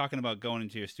talking about going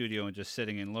into your studio and just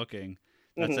sitting and looking.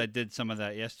 That's mm-hmm. I did some of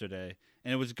that yesterday,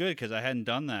 and it was good because I hadn't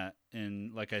done that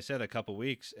in, like I said, a couple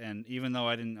weeks. And even though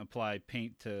I didn't apply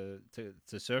paint to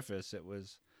surface, it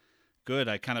was good.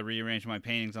 I kind of rearranged my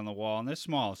paintings on the wall, and they're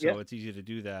small, Yeah. so it's easy to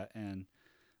do that. And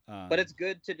But um, it's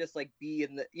good to just like be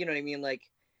in the, you know what I mean? Like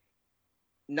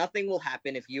nothing will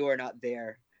happen if you are not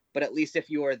there, but at least if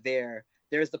you are there,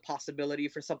 there's the possibility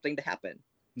for something to happen.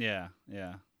 yeah,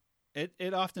 yeah.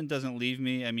 It often doesn't leave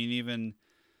me. I mean, even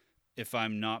if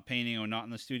I'm not painting or not in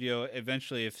the studio,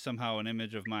 eventually, if somehow an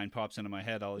image of mine pops into my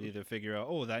head, I'll either figure out,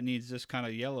 oh, that needs this kind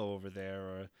of yellow over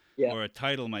there, Yeah. or a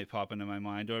title might pop into my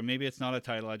mind, or maybe it's not a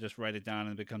title. I just write it down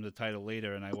and it becomes a title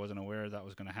later, and I wasn't aware that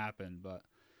was going to happen. But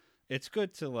it's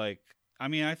good to like. I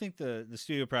mean, I think the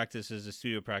studio practice is a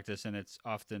studio practice, and it's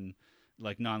often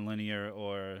like non-linear,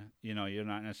 or you're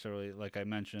not necessarily, like I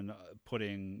mentioned,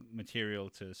 putting material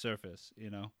to the surface.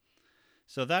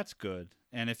 So that's good.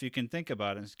 And if you can think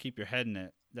about it and keep your head in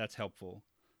it, that's helpful.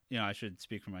 I should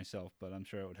speak for myself, but I'm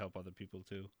sure it would help other people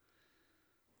too.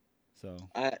 So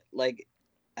Like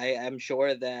I'm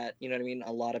sure that, you know what I mean,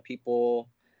 a lot of people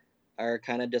are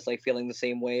kind of just like feeling the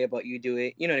same way about you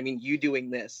doing, you know what I mean, you doing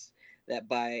this, that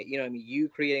by, you know what I mean, you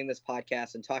creating this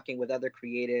podcast and talking with other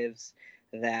creatives,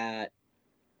 that,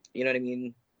 you know what I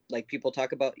mean, like people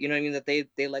talk about, you know what I mean, that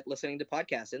they like listening to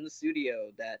podcasts in the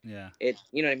studio, that yeah, it,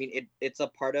 you know what I mean, it's a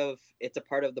part of, it's a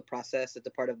part of the process, it's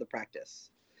a part of the practice,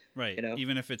 right. you know.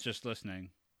 Even if it's just listening.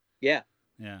 Yeah.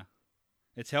 Yeah,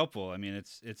 it's helpful. I mean,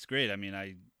 it's great. I mean,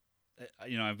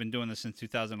 I've been doing this since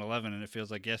 2011, and it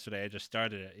feels like yesterday I just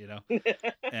started it.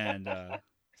 And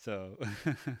so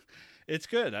it's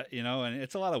good. And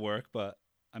it's a lot of work, but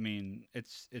I mean,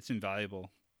 it's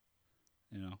invaluable.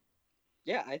 You know.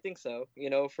 Yeah, I think so.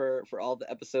 You know, for all the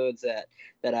episodes that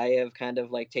I have kind of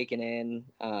like taken in,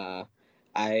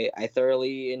 I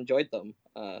thoroughly enjoyed them.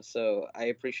 So I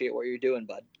appreciate what you're doing,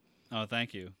 bud. Oh,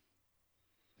 thank you.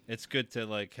 It's good to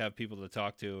like have people to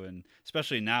talk to, and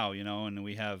especially now, and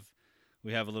we have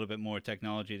a little bit more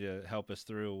technology to help us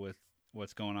through with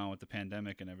what's going on with the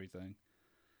pandemic and everything.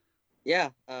 Yeah,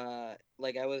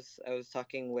 like I was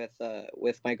talking with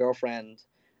my girlfriend,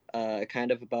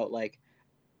 kind of about like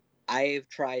I've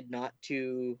tried not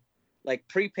to, like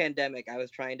pre-pandemic, I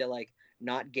was trying to like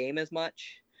not game as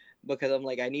much because I'm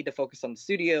like I need to focus on the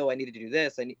studio. I need to do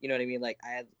this. You know what I mean? Like I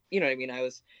had, you know what I mean? I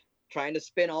was trying to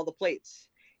spin all the plates,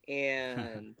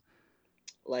 and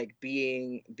like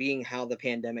being how the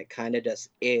pandemic kind of just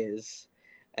is,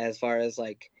 as far as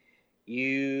like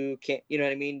you can't, you know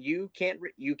what I mean, you can't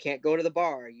go to the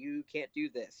bar, you can't do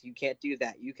this, you can't do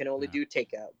that, you can only Yeah. do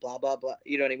takeout, blah blah blah,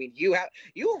 you know what I mean, you've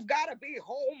got to be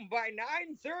home by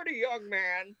 9:30, young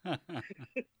man.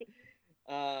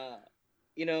 uh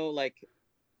you know, like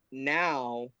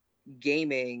now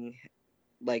gaming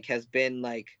like has been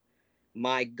like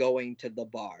my going to the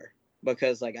bar,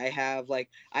 because like I have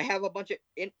a bunch of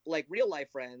like real life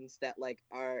friends that like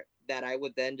are that I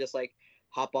would then just like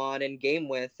hop on and game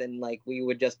with, and like we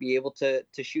would just be able to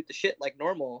shoot the shit like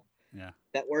normal, Yeah.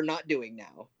 that we're not doing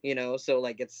now, you know. So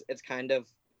like it's kind of,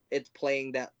 it's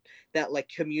playing that like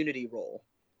community role.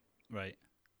 Right.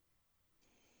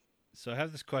 So I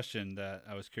have this question that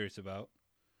I was curious about,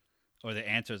 or the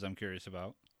answers I'm curious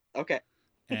about, Okay.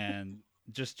 and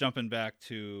just jumping back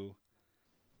to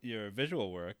your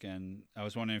visual work, and I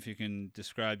was wondering if you can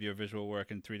describe your visual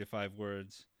work in 3 to 5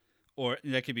 words, or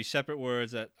that could be separate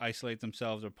words that isolate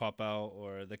themselves or pop out,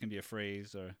 or that can be a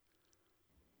phrase, or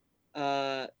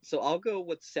So I'll go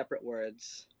with separate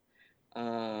words.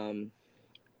 um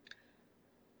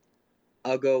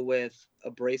I'll go with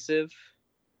abrasive,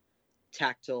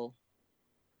 tactile,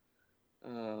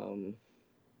 um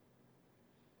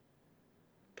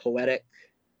poetic,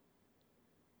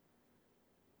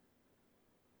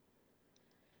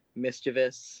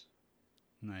 mischievous,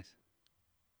 nice,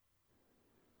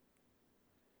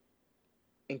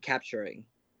 and capturing.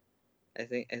 I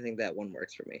think that one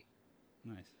works for me.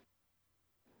 nice.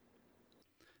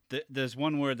 There's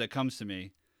one word that comes to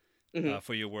me Hmm.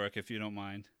 for your work, if you don't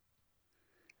mind.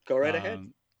 Go right ahead.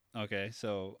 Um, okay,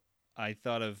 so I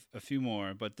thought of a few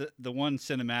more, but the one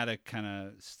cinematic kind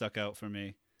of stuck out for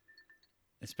me,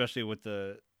 especially with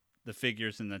the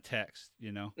figures and the text.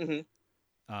 Hmm.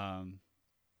 Um,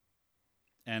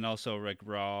 and also like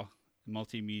raw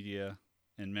multimedia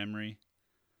and memory.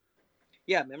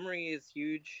 Yeah, memory is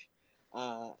huge.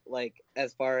 Like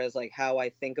as far as like how I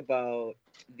think about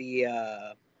the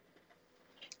uh,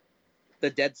 the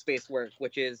Dead Space work,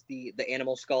 which is the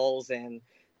animal skulls and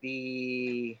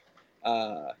the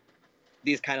uh,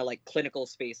 these kind of like clinical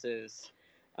spaces.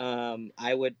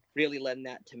 I would really lend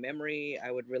that to memory.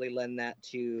 I would really lend that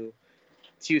to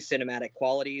cinematic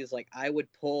qualities. Like I would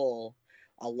pull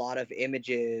a lot of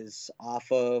images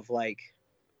off of like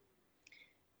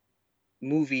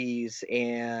movies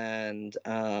and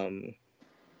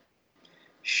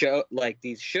show, like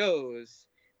these shows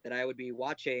that I would be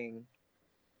watching,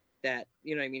 that,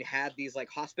 you know what I mean, had these like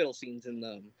hospital scenes in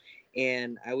them.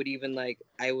 And I would even like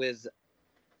I was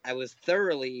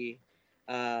thoroughly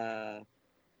uh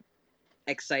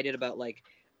excited about like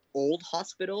old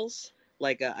hospitals.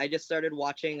 Like I just started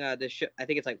watching this show, I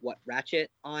think it's like what,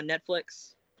 Ratchet on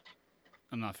Netflix.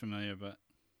 I'm not familiar, but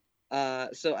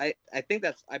So I think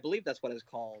that's, I believe that's what it's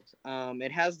called.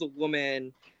 It has the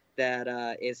woman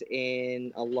that is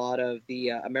in a lot of the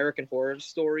American Horror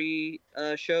Story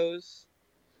shows.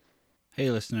 hey,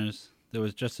 listeners, there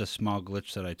was just a small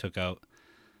glitch that I took out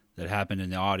that happened in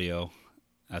the audio.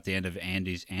 at the end of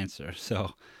Andy's answer.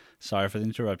 So sorry for the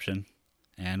interruption,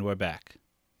 and we're back.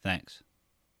 Thanks.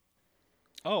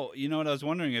 Oh, you know what? I was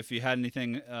wondering if you had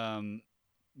anything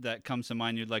that comes to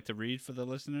mind you'd like to read for the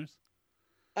listeners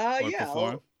or Yeah,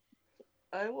 perform.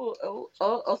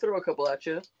 I'll throw a couple at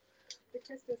you. The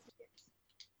Christmas gifts.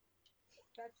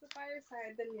 That's the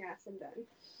fireside, then yes, I'm done.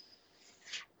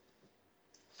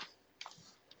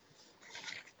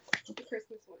 The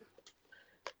Christmas one.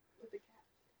 With the cat.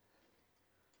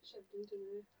 Shoved into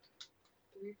the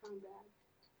 3-pound bag.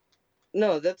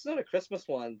 No, that's not a Christmas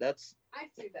one. That's... I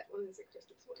see that one as a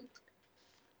Christmas one.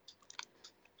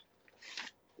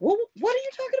 What are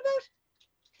you talking about?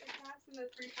 The cat's in the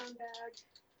 3-pound bag.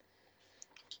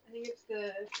 I think it's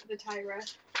the Tyra.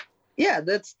 Yeah,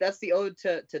 that's the ode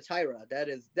to Tyra. That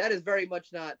is very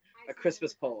much not a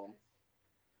Christmas poem.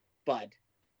 Bud.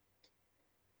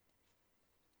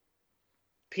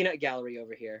 Peanut gallery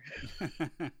over here.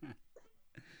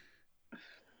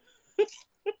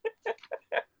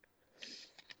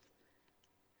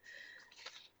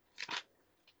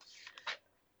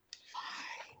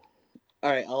 All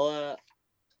right, I'll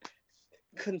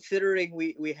considering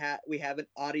we have an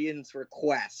audience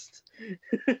request.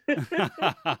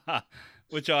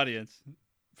 Which audience?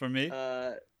 For me?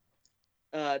 No,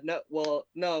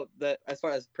 as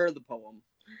far as per the poem,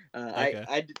 Okay.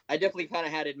 I definitely kind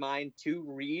of had in mind to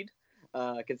read,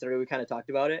 considering we kind of talked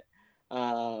about it.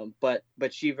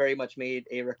 But she very much made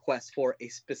a request for a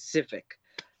specific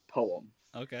poem.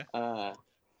 Okay.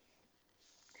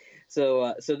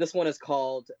 So this one is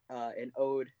called An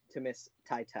Ode to Miss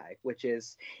Tai Tai, which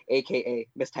is AKA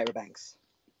Miss Tyra Banks.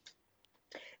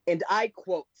 And I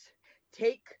quote,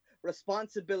 "Take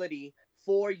responsibility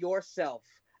for yourself."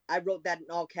 I wrote that in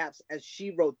all caps as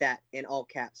she wrote that in all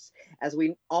caps. As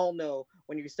we all know,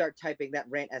 when you start typing that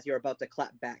rant as you're about to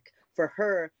clap back. For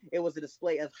her, it was a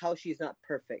display of how she's not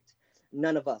perfect.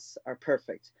 None of us are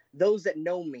perfect. Those that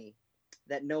know me,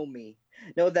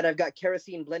 know that I've got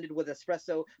kerosene blended with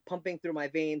espresso pumping through my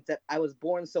veins, that I was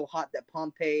born so hot that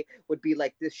Pompeii would be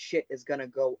like, this shit is gonna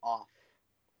go off.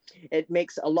 It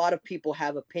makes a lot of people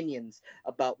have opinions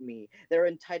about me. They're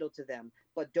entitled to them.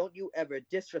 But don't you ever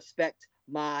disrespect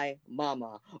my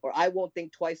mama, or I won't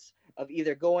think twice of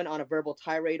either going on a verbal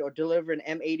tirade or delivering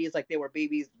M80s like they were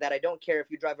babies, that I don't care if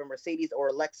you drive a Mercedes or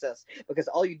a Lexus, because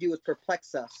all you do is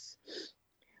perplex us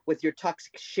with your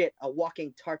toxic shit, a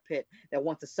walking tar pit that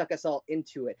wants to suck us all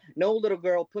into it. No, little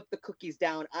girl, put the cookies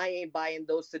down. I ain't buying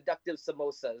those seductive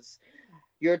samosas.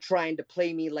 You're trying to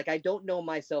play me like I don't know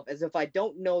myself, as if I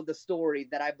don't know the story,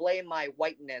 that I blame my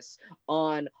whiteness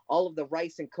on all of the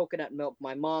rice and coconut milk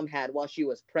my mom had while she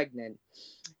was pregnant.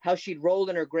 How she'd roll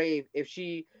in her grave if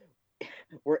she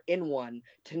were in one,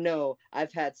 to know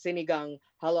I've had sinigang,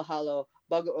 halo halo,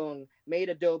 bagoong, made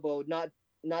adobo, not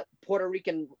Puerto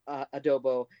Rican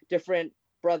adobo, different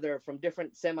brother from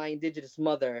different semi-indigenous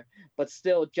mother, but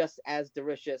still just as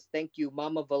delicious. Thank you,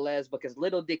 Mama Velez, because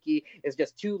little Dicky is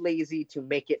just too lazy to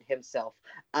make it himself.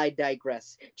 I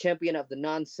digress. Champion of the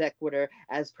non sequitur,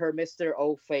 as per Mr.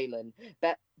 O'Phelan.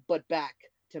 But back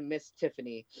to Miss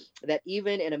Tiffany, that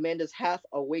even in Amanda's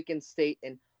half-awakened state,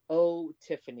 and oh,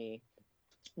 Tiffany,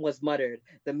 was muttered,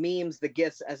 the memes, the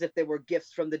gifts, as if they were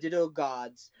gifts from the digital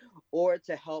gods, or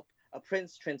to help a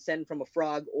prince transcend from a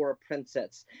frog or a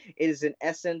princess. It is an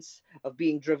essence of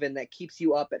being driven that keeps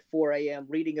you up at 4 a.m.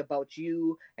 reading about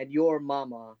you and your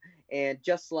mama. And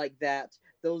just like that,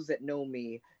 those that know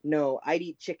me know I'd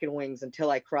eat chicken wings until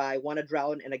I cry, want to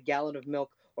drown in a gallon of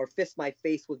milk, or fist my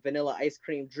face with vanilla ice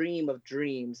cream, dream of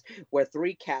dreams, where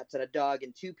 3 cats and a dog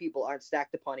and 2 people aren't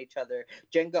stacked upon each other,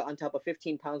 Jenga on top of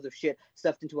 15 pounds of shit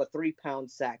stuffed into a 3-pound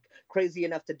sack, crazy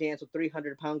enough to dance with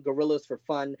 300-pound gorillas for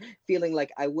fun, feeling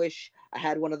like I wish I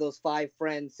had one of those 5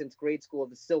 friends since grade school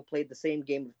that still played the same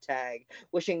game of tag,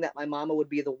 wishing that my mama would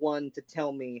be the one to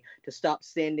tell me to stop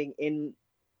standing in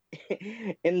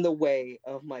the way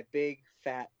of my big,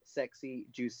 fat, sexy,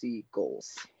 juicy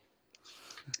goals.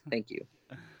 Thank you.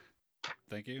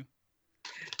 Thank you.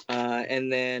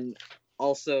 And then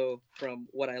also from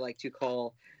what I like to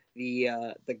call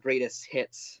the greatest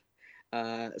hits.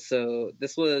 So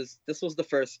this was the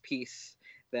first piece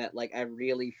that like I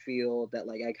really feel that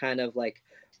like I kind of like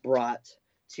brought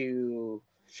to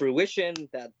fruition,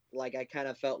 that like I kind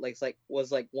of felt like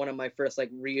was like one of my first like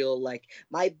real like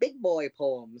my big boy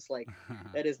poems, like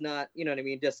that is not, you know what I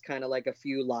mean, just kind of like a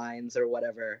few lines or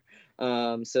whatever.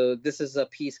 So this is a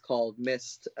piece called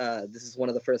Missed. This is one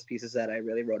of the first pieces that I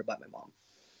really wrote about my mom.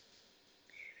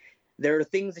 There are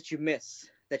things that you miss,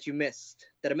 that you missed,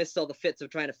 that amidst all the fits of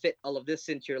trying to fit all of this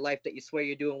into your life, that you swear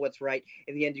you're doing what's right,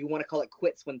 in the end you want to call it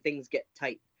quits when things get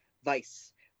tight.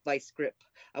 Vice, vice grip.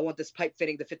 I want this pipe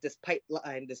fitting to fit this pipe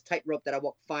line, this tightrope that I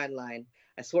walk fine line.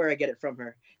 I swear I get it from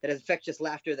her. That infectious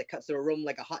laughter that cuts through a room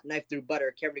like a hot knife through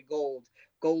butter. Carry gold,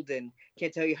 golden.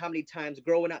 Can't tell you how many times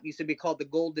growing up used to be called the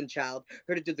golden child.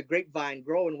 Heard it through the grapevine,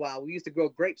 growing wild. We used to grow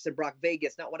grapes in Brock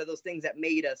Vegas. Not one of those things that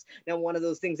made us. Not one of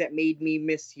those things that made me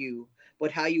miss you.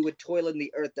 But how you would toil in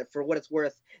the earth, that for what it's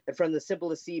worth, that from the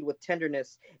simplest seed with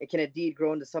tenderness, it can indeed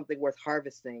grow into something worth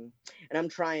harvesting. And I'm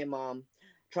trying, Mom,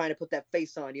 trying to put that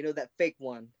face on, that fake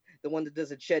one. The one that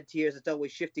doesn't shed tears, it's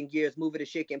always shifting gears, moving and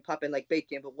shaking, popping like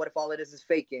bacon. But what if all it is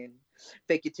faking?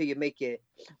 Fake it till you make it.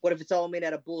 What if it's all made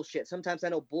out of bullshit? Sometimes I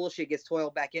know bullshit gets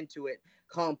toiled back into it.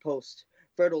 Compost,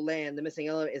 fertile land. The missing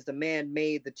element is the man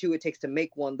made, the two it takes to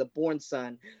make one, the born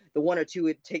son, the one or two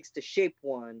it takes to shape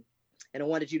one. And I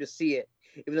wanted you to see it,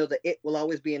 even though the it will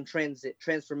always be in transit,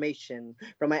 transformation.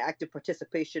 From my active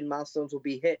participation, milestones will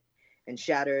be hit and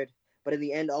shattered. But in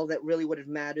the end, all that really would have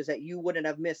mattered is that you wouldn't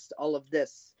have missed all of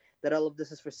this, that all of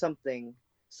this is for something,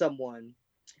 someone.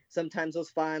 Sometimes those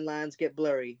fine lines get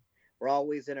blurry. We're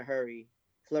always in a hurry,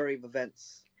 flurry of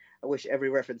events. I wish every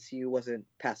reference to you wasn't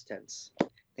past tense.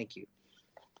 Thank you.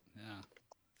 Yeah,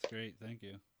 it's great. Thank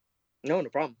you. No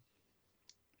problem.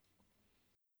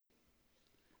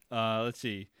 Let's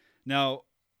see. Now,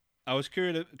 I was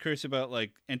curious about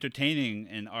like entertaining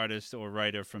an artist or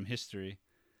writer from history.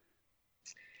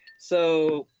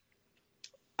 So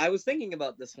I was thinking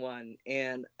about this one,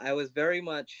 and I was very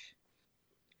much,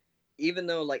 even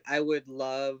though like I would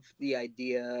love the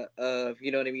idea of,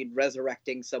 you know what I mean,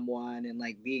 resurrecting someone and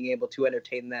like being able to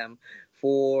entertain them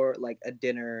for like a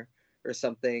dinner or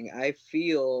something, I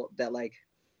feel that like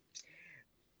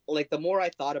the more I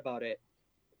thought about it,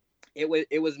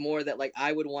 it was more that like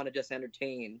I would want to just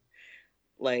entertain.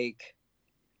 Like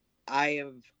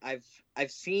I've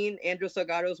seen Andrew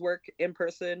Salgado's work in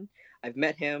person. I've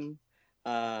met him,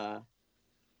 and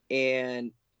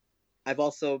I've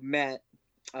also met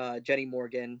Jenny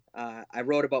Morgan. I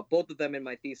wrote about both of them in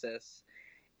my thesis,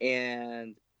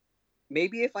 and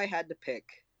maybe if I had to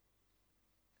pick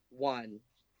one,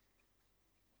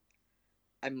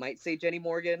 I might say Jenny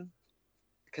Morgan,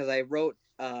 because I wrote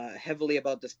heavily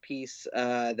about this piece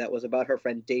that was about her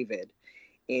friend David,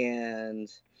 and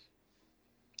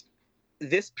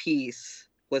this piece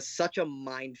was such a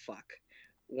mind fuck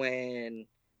when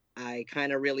I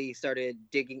kind of really started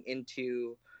digging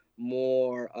into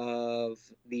more of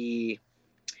the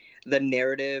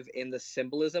narrative and the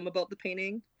symbolism about the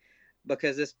painting,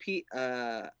 because this piece,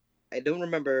 I don't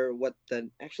remember what the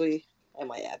actually on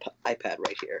my iPad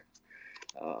right here.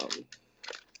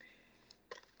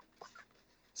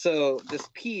 So this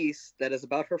piece that is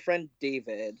about her friend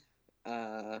David,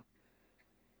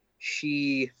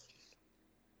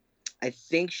 I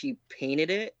think she painted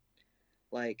it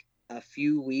like a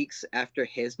few weeks after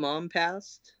his mom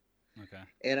passed. Okay.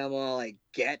 And I'm all like,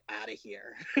 get out of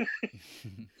here.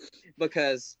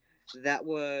 Because that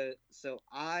was so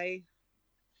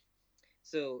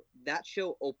that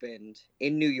show opened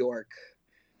in New York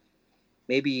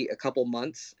maybe a couple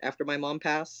months after my mom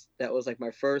passed. That was like my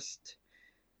first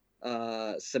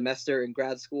semester in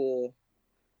grad school.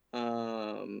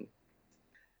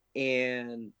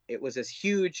 And it was this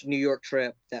huge New York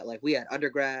trip that like we had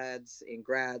undergrads and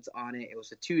grads on it. It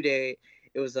was a 2-day.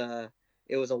 It was a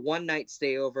 1-night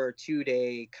stay over,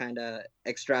 2-day kind of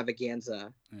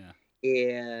extravaganza. Yeah.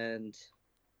 And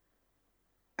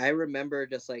I remember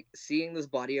just like seeing this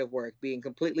body of work, being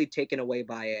completely taken away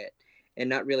by it, and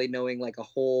not really knowing like a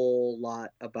whole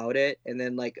lot about it. And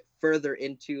then like further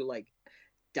into like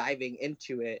diving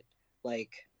into it,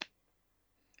 like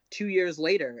 2 years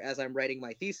later, as I'm writing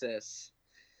my thesis,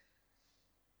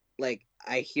 like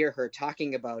I hear her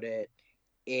talking about it,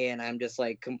 and I'm just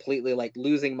like completely like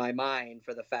losing my mind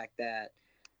for the fact that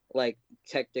like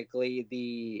technically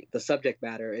the subject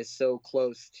matter is so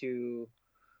close to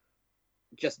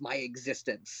just my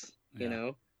existence, you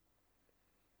know?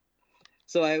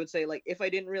 So I would say like if I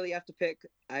didn't really have to pick,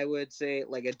 I would say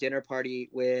like a dinner party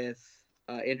with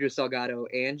Andrew Salgado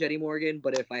and Jenny Morgan.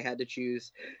 But if I had to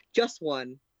choose just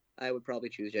one, I would probably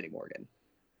choose Jenny Morgan.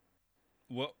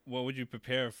 What would you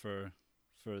prepare for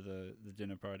the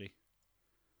dinner party?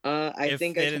 I if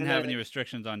think they I didn't kinda, have any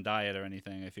restrictions on diet or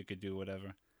anything, if you could do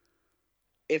whatever.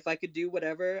 if I could do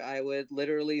whatever, I would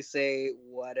literally say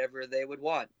whatever they would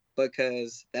want,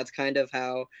 because that's kind of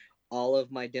how all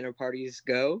of my dinner parties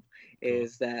go,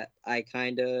 is that I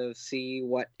kind of see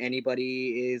what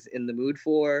anybody is in the mood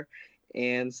for.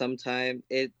 And sometimes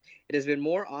it has been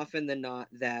more often than not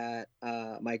that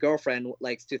my girlfriend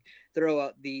likes to throw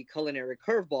out the culinary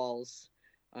curveballs,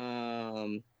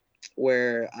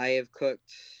 where I have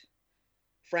cooked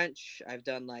French. I've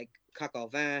done like coq au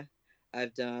vin.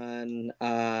 I've done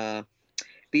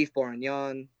beef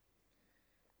bourguignon.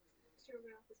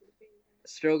 Stroganoff is my favorite.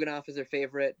 Stroganoff is her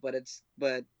favorite,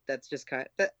 but that's just kind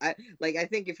of, I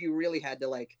think if you really had to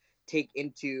like take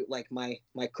into like my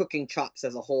cooking chops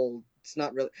as a whole,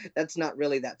 that's not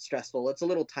really that stressful. It's a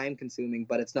little time consuming,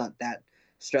 but it's not that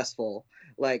stressful.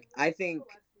 Like I think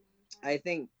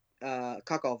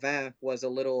coq au vin was a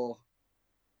little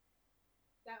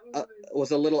That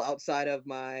one outside of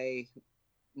my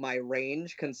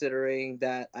range, considering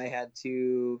that I had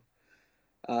to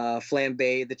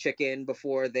flambe the chicken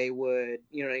before they would,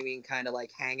 you know what I mean, kind of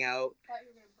like hang out. I thought you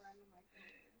were gonna burn the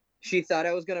microwave. She thought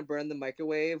I was gonna burn the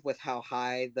microwave with how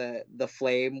high the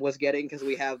flame was getting, because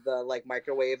we have the like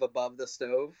microwave above the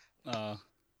stove.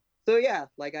 So yeah,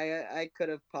 like I could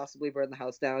have possibly burned the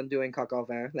house down doing coq au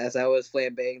vin as I was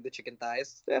flambeing the chicken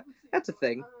thighs. Yeah, that's a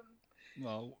thing.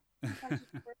 Well,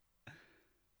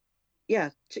 Yeah,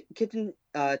 chicken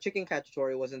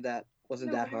cacciatore wasn't that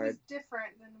It hard. was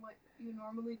different than what you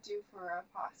normally do for a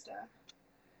pasta.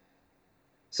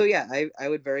 So yeah, I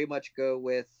would very much go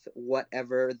with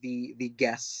whatever the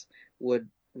guests would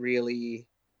really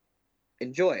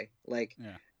enjoy. Like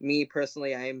yeah. me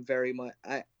personally, I am very much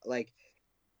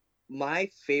my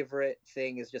favorite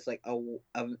thing is just like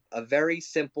a very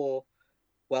simple,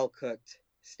 well cooked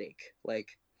steak.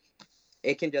 Like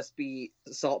it can just be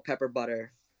salt, pepper,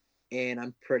 butter, and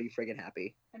I'm pretty friggin'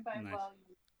 happy. And by Nice. well,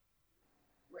 you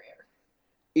rare.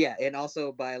 Yeah, and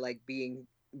also by like being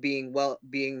well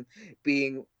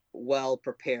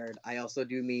prepared, I also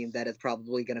do mean that it's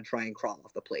probably gonna try and crawl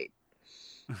off the plate.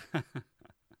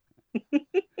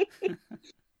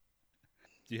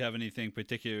 Do you have anything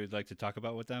particular you'd like to talk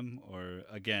about with them, or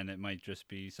again, it might just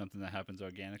be something that happens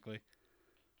organically?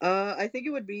 I think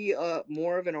it would be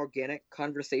more of an organic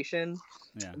conversation,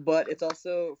 Yeah. but it's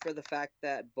also for the fact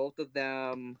that both of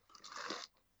them.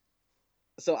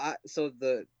 So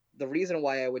the reason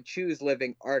why I would choose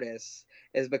living artists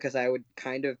is because I would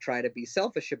kind of try to be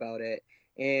selfish about it,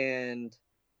 and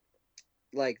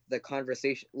like the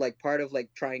conversation, like part of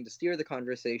like trying to steer the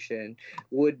conversation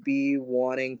would be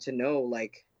wanting to know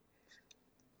like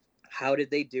how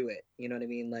did they do it, you know what I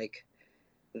mean, like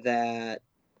that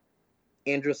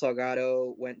Andrew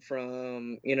Salgado went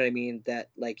from, you know what I mean,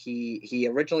 that like he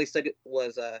originally studied,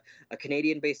 was a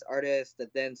Canadian based artist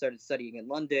that then started studying in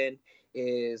London,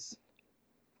 is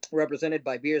represented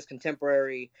by Beers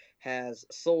Contemporary, has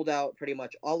sold out pretty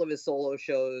much all of his solo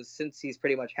shows since he's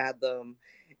pretty much had them,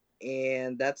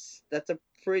 and that's a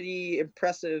pretty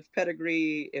impressive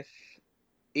pedigree. If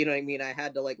you know what I mean, I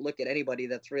had to like look at anybody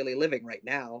that's really living right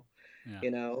now, Yeah. you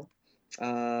know.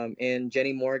 And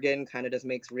Jenny Morgan kind of just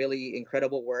makes really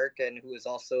incredible work, and who is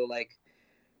also like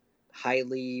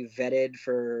highly vetted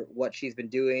for what she's been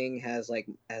doing, has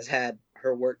had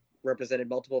her work represented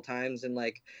multiple times in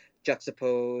like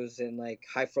Juxtapose and like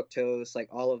High Fructose, like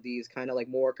all of these kind of like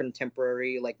more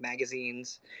contemporary like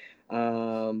magazines.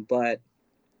 But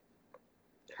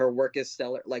her work is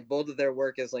stellar. Like both of their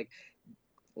work is like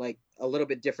a little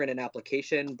bit different in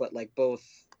application, but like both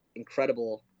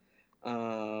incredible.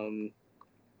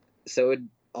 So it'd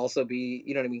also be,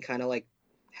 you know what I mean, kind of like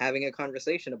having a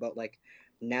conversation about like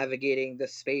navigating the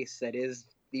space that is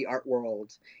the art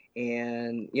world,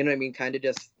 and you know what I mean, kind of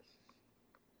just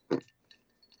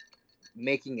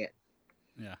making it,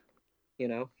 Yeah. you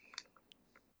know.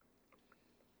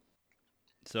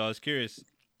 So I was curious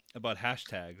about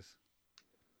hashtags.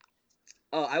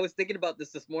 Oh, I was thinking about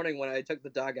this morning when I took the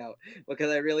dog out, because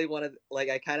I really wanted, like,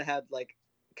 I kind of had like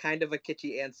kind of a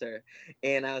kitschy answer,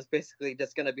 and I was basically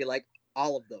just gonna be like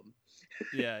all of them.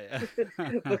 Yeah.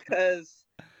 Because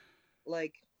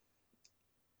like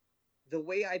the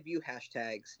way I view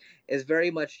hashtags is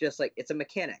very much just like it's a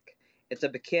mechanic. It's a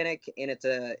mechanic, and it's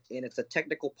a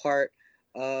technical part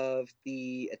of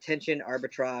the attention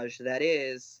arbitrage that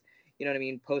is, you know what I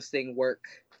mean, posting work,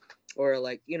 or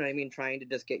like, you know what I mean, trying to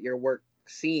just get your work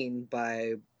seen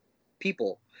by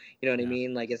people. You know what I Yeah.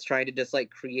 mean? Like it's trying to just like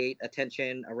create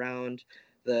attention around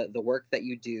the work that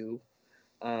you do.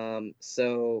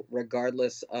 So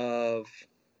regardless of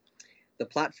the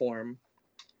platform,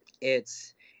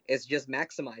 it's just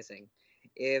maximizing.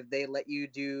 If they let you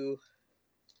do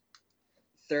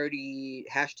 30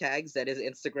 hashtags, that is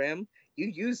Instagram, you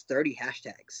use 30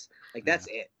 hashtags. Like that's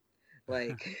it.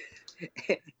 Like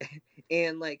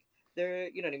and like there,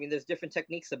 you know what I mean, there's different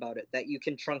techniques about it that you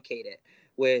can truncate it,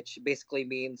 which basically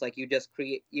means like you just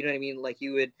create, you know what I mean, like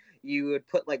you would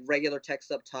put like regular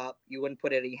text up top, you wouldn't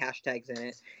put any hashtags in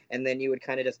it, and then you would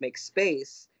kind of just make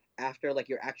space after like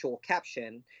your actual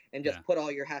caption and just Yeah. put all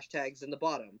your hashtags in the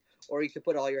bottom. or you could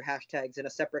put all your hashtags in a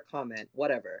separate comment,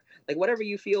 whatever. Like whatever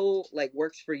you feel like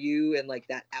works for you and like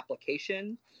that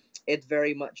application. It's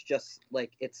very much just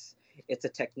like it's a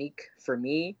technique for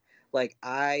me. Like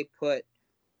I put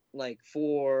like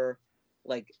for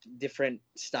like different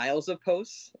styles of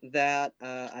posts that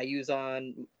I use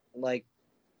on like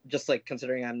just like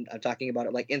considering I'm talking about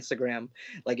it like Instagram.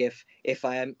 Like if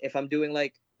I'm doing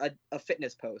like a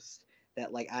fitness post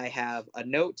that like I have a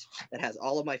note that has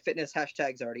all of my fitness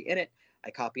hashtags already in it. I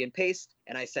copy and paste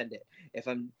and I send it.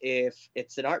 If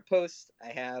it's an art post, I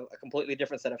have a completely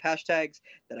different set of hashtags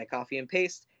that I copy and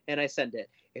paste and I send it.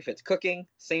 If it's cooking,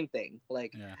 same thing.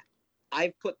 Like Yeah.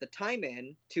 I've put the time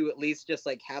in to at least just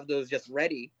like have those just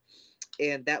ready,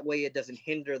 and that way it doesn't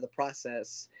hinder the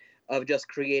process of just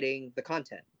creating the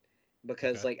content.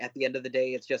 Because Okay. like at the end of the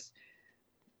day, it's just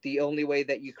the only way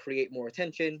that you create more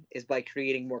attention is by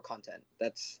creating more content.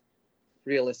 That's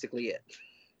realistically it.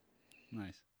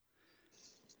 Nice.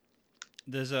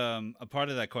 There's a part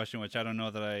of that question which I don't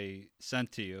know that I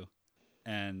sent to you,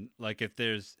 and like if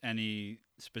there's any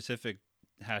specific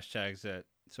hashtags that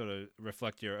sort of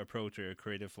reflect your approach or your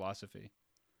creative philosophy.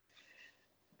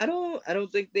 I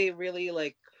don't think they really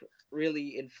like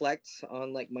really inflect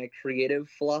on like my creative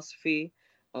philosophy,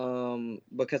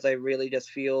 because I really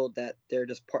just feel that they're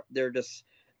just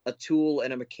a tool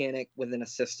and a mechanic within a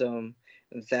system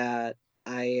that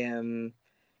I am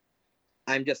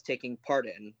I'm just taking part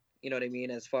in. You know what I mean?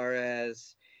 As far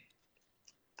as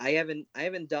I haven't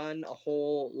done a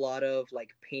whole lot of like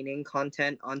painting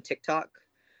content on TikTok,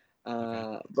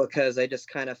 Okay. because I just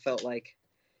kind of felt like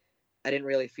I didn't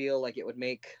really feel like it would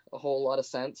make a whole lot of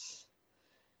sense,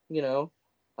 you know.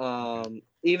 Okay.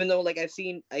 Even though like I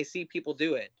see people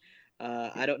do it.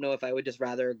 I don't know if I would just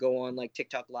rather go on like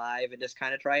TikTok live and just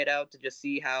kind of try it out to just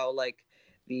see how like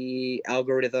the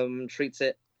algorithm treats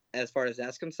it as far as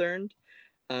that's concerned.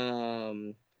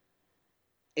 Um,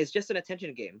 it's just an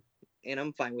attention game, and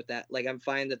I'm fine with that. Like I'm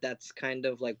fine that that's kind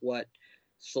of like what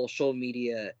social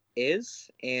media is,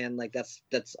 and like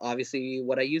that's obviously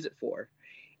what I use it for,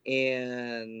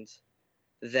 and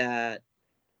that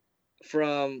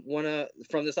from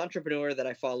this entrepreneur that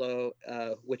I follow,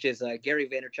 which is Gary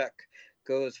Vaynerchuk,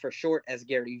 goes for short as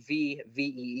Gary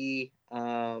VEE.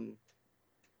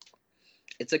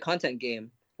 It's a content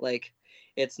game. Like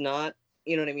it's not,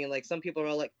 you know what I mean? Like some people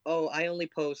are like, oh, I only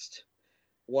post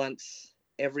once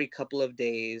every couple of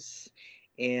days,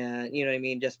 and you know what I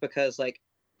mean. Just because like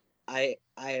I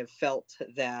have felt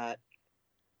that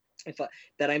if I,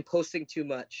 that I'm posting too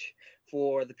much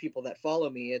for the people that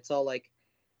follow me, it's all like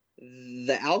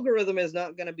the algorithm is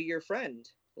not going to be your friend.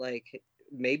 Like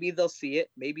maybe they'll see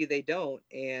it, maybe they don't,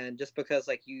 and just because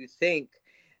like you think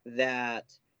that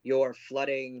you're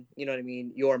flooding, you know what I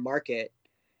mean, your market,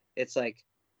 it's like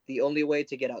the only way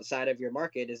to get outside of your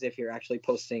market is if you're actually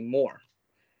posting more.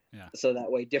 Yeah. So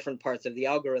that way different parts of the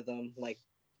algorithm like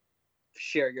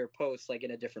share your posts like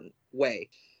in a different way.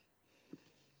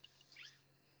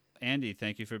 Andy,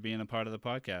 thank you for being a part of the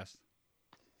podcast.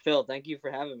 Phil, thank you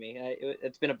for having me.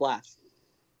 It's been a blast.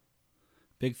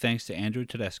 Big thanks to Andrew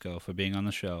Tedesco for being on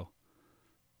the show.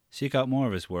 Seek out more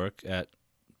of his work at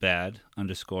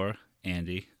bad_Andy_art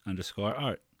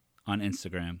on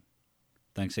Instagram.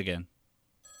 Thanks again.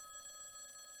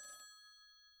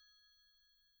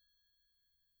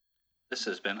 This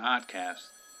has been Artcast.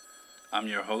 I'm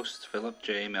your host, Philip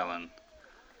J. Mellon.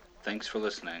 Thanks for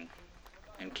listening,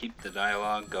 and keep the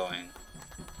dialogue going.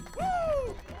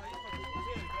 Woo!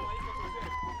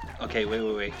 Okay,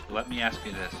 wait. Let me ask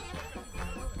you this.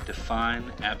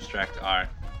 Define abstract art.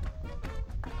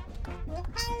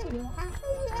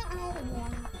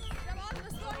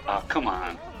 Oh, come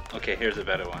on. Okay, here's a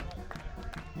better one.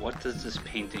 What does this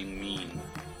painting mean?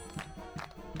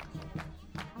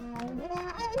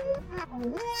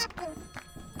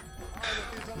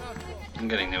 I'm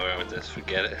getting nowhere with this.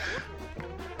 Forget it.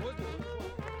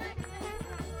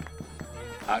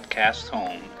 Artcast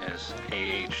home is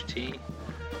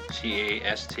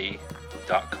ahtcast.com.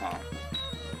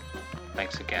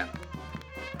 Thanks again.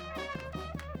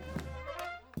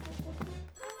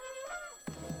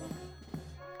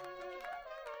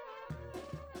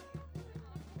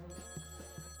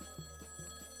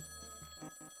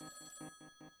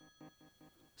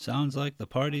 Sounds like the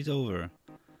party's over,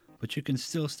 but you can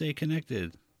still stay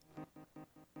connected.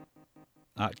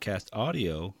 Artcast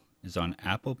Audio is on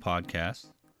Apple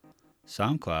Podcasts,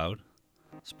 SoundCloud,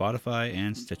 Spotify,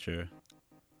 and Stitcher,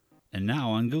 and now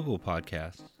on Google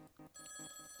Podcasts.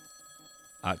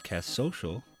 Artcast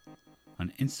Social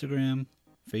on Instagram,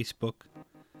 Facebook,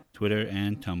 Twitter,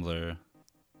 and Tumblr.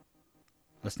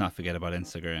 Let's not forget about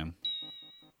Instagram.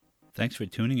 Thanks for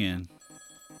tuning in.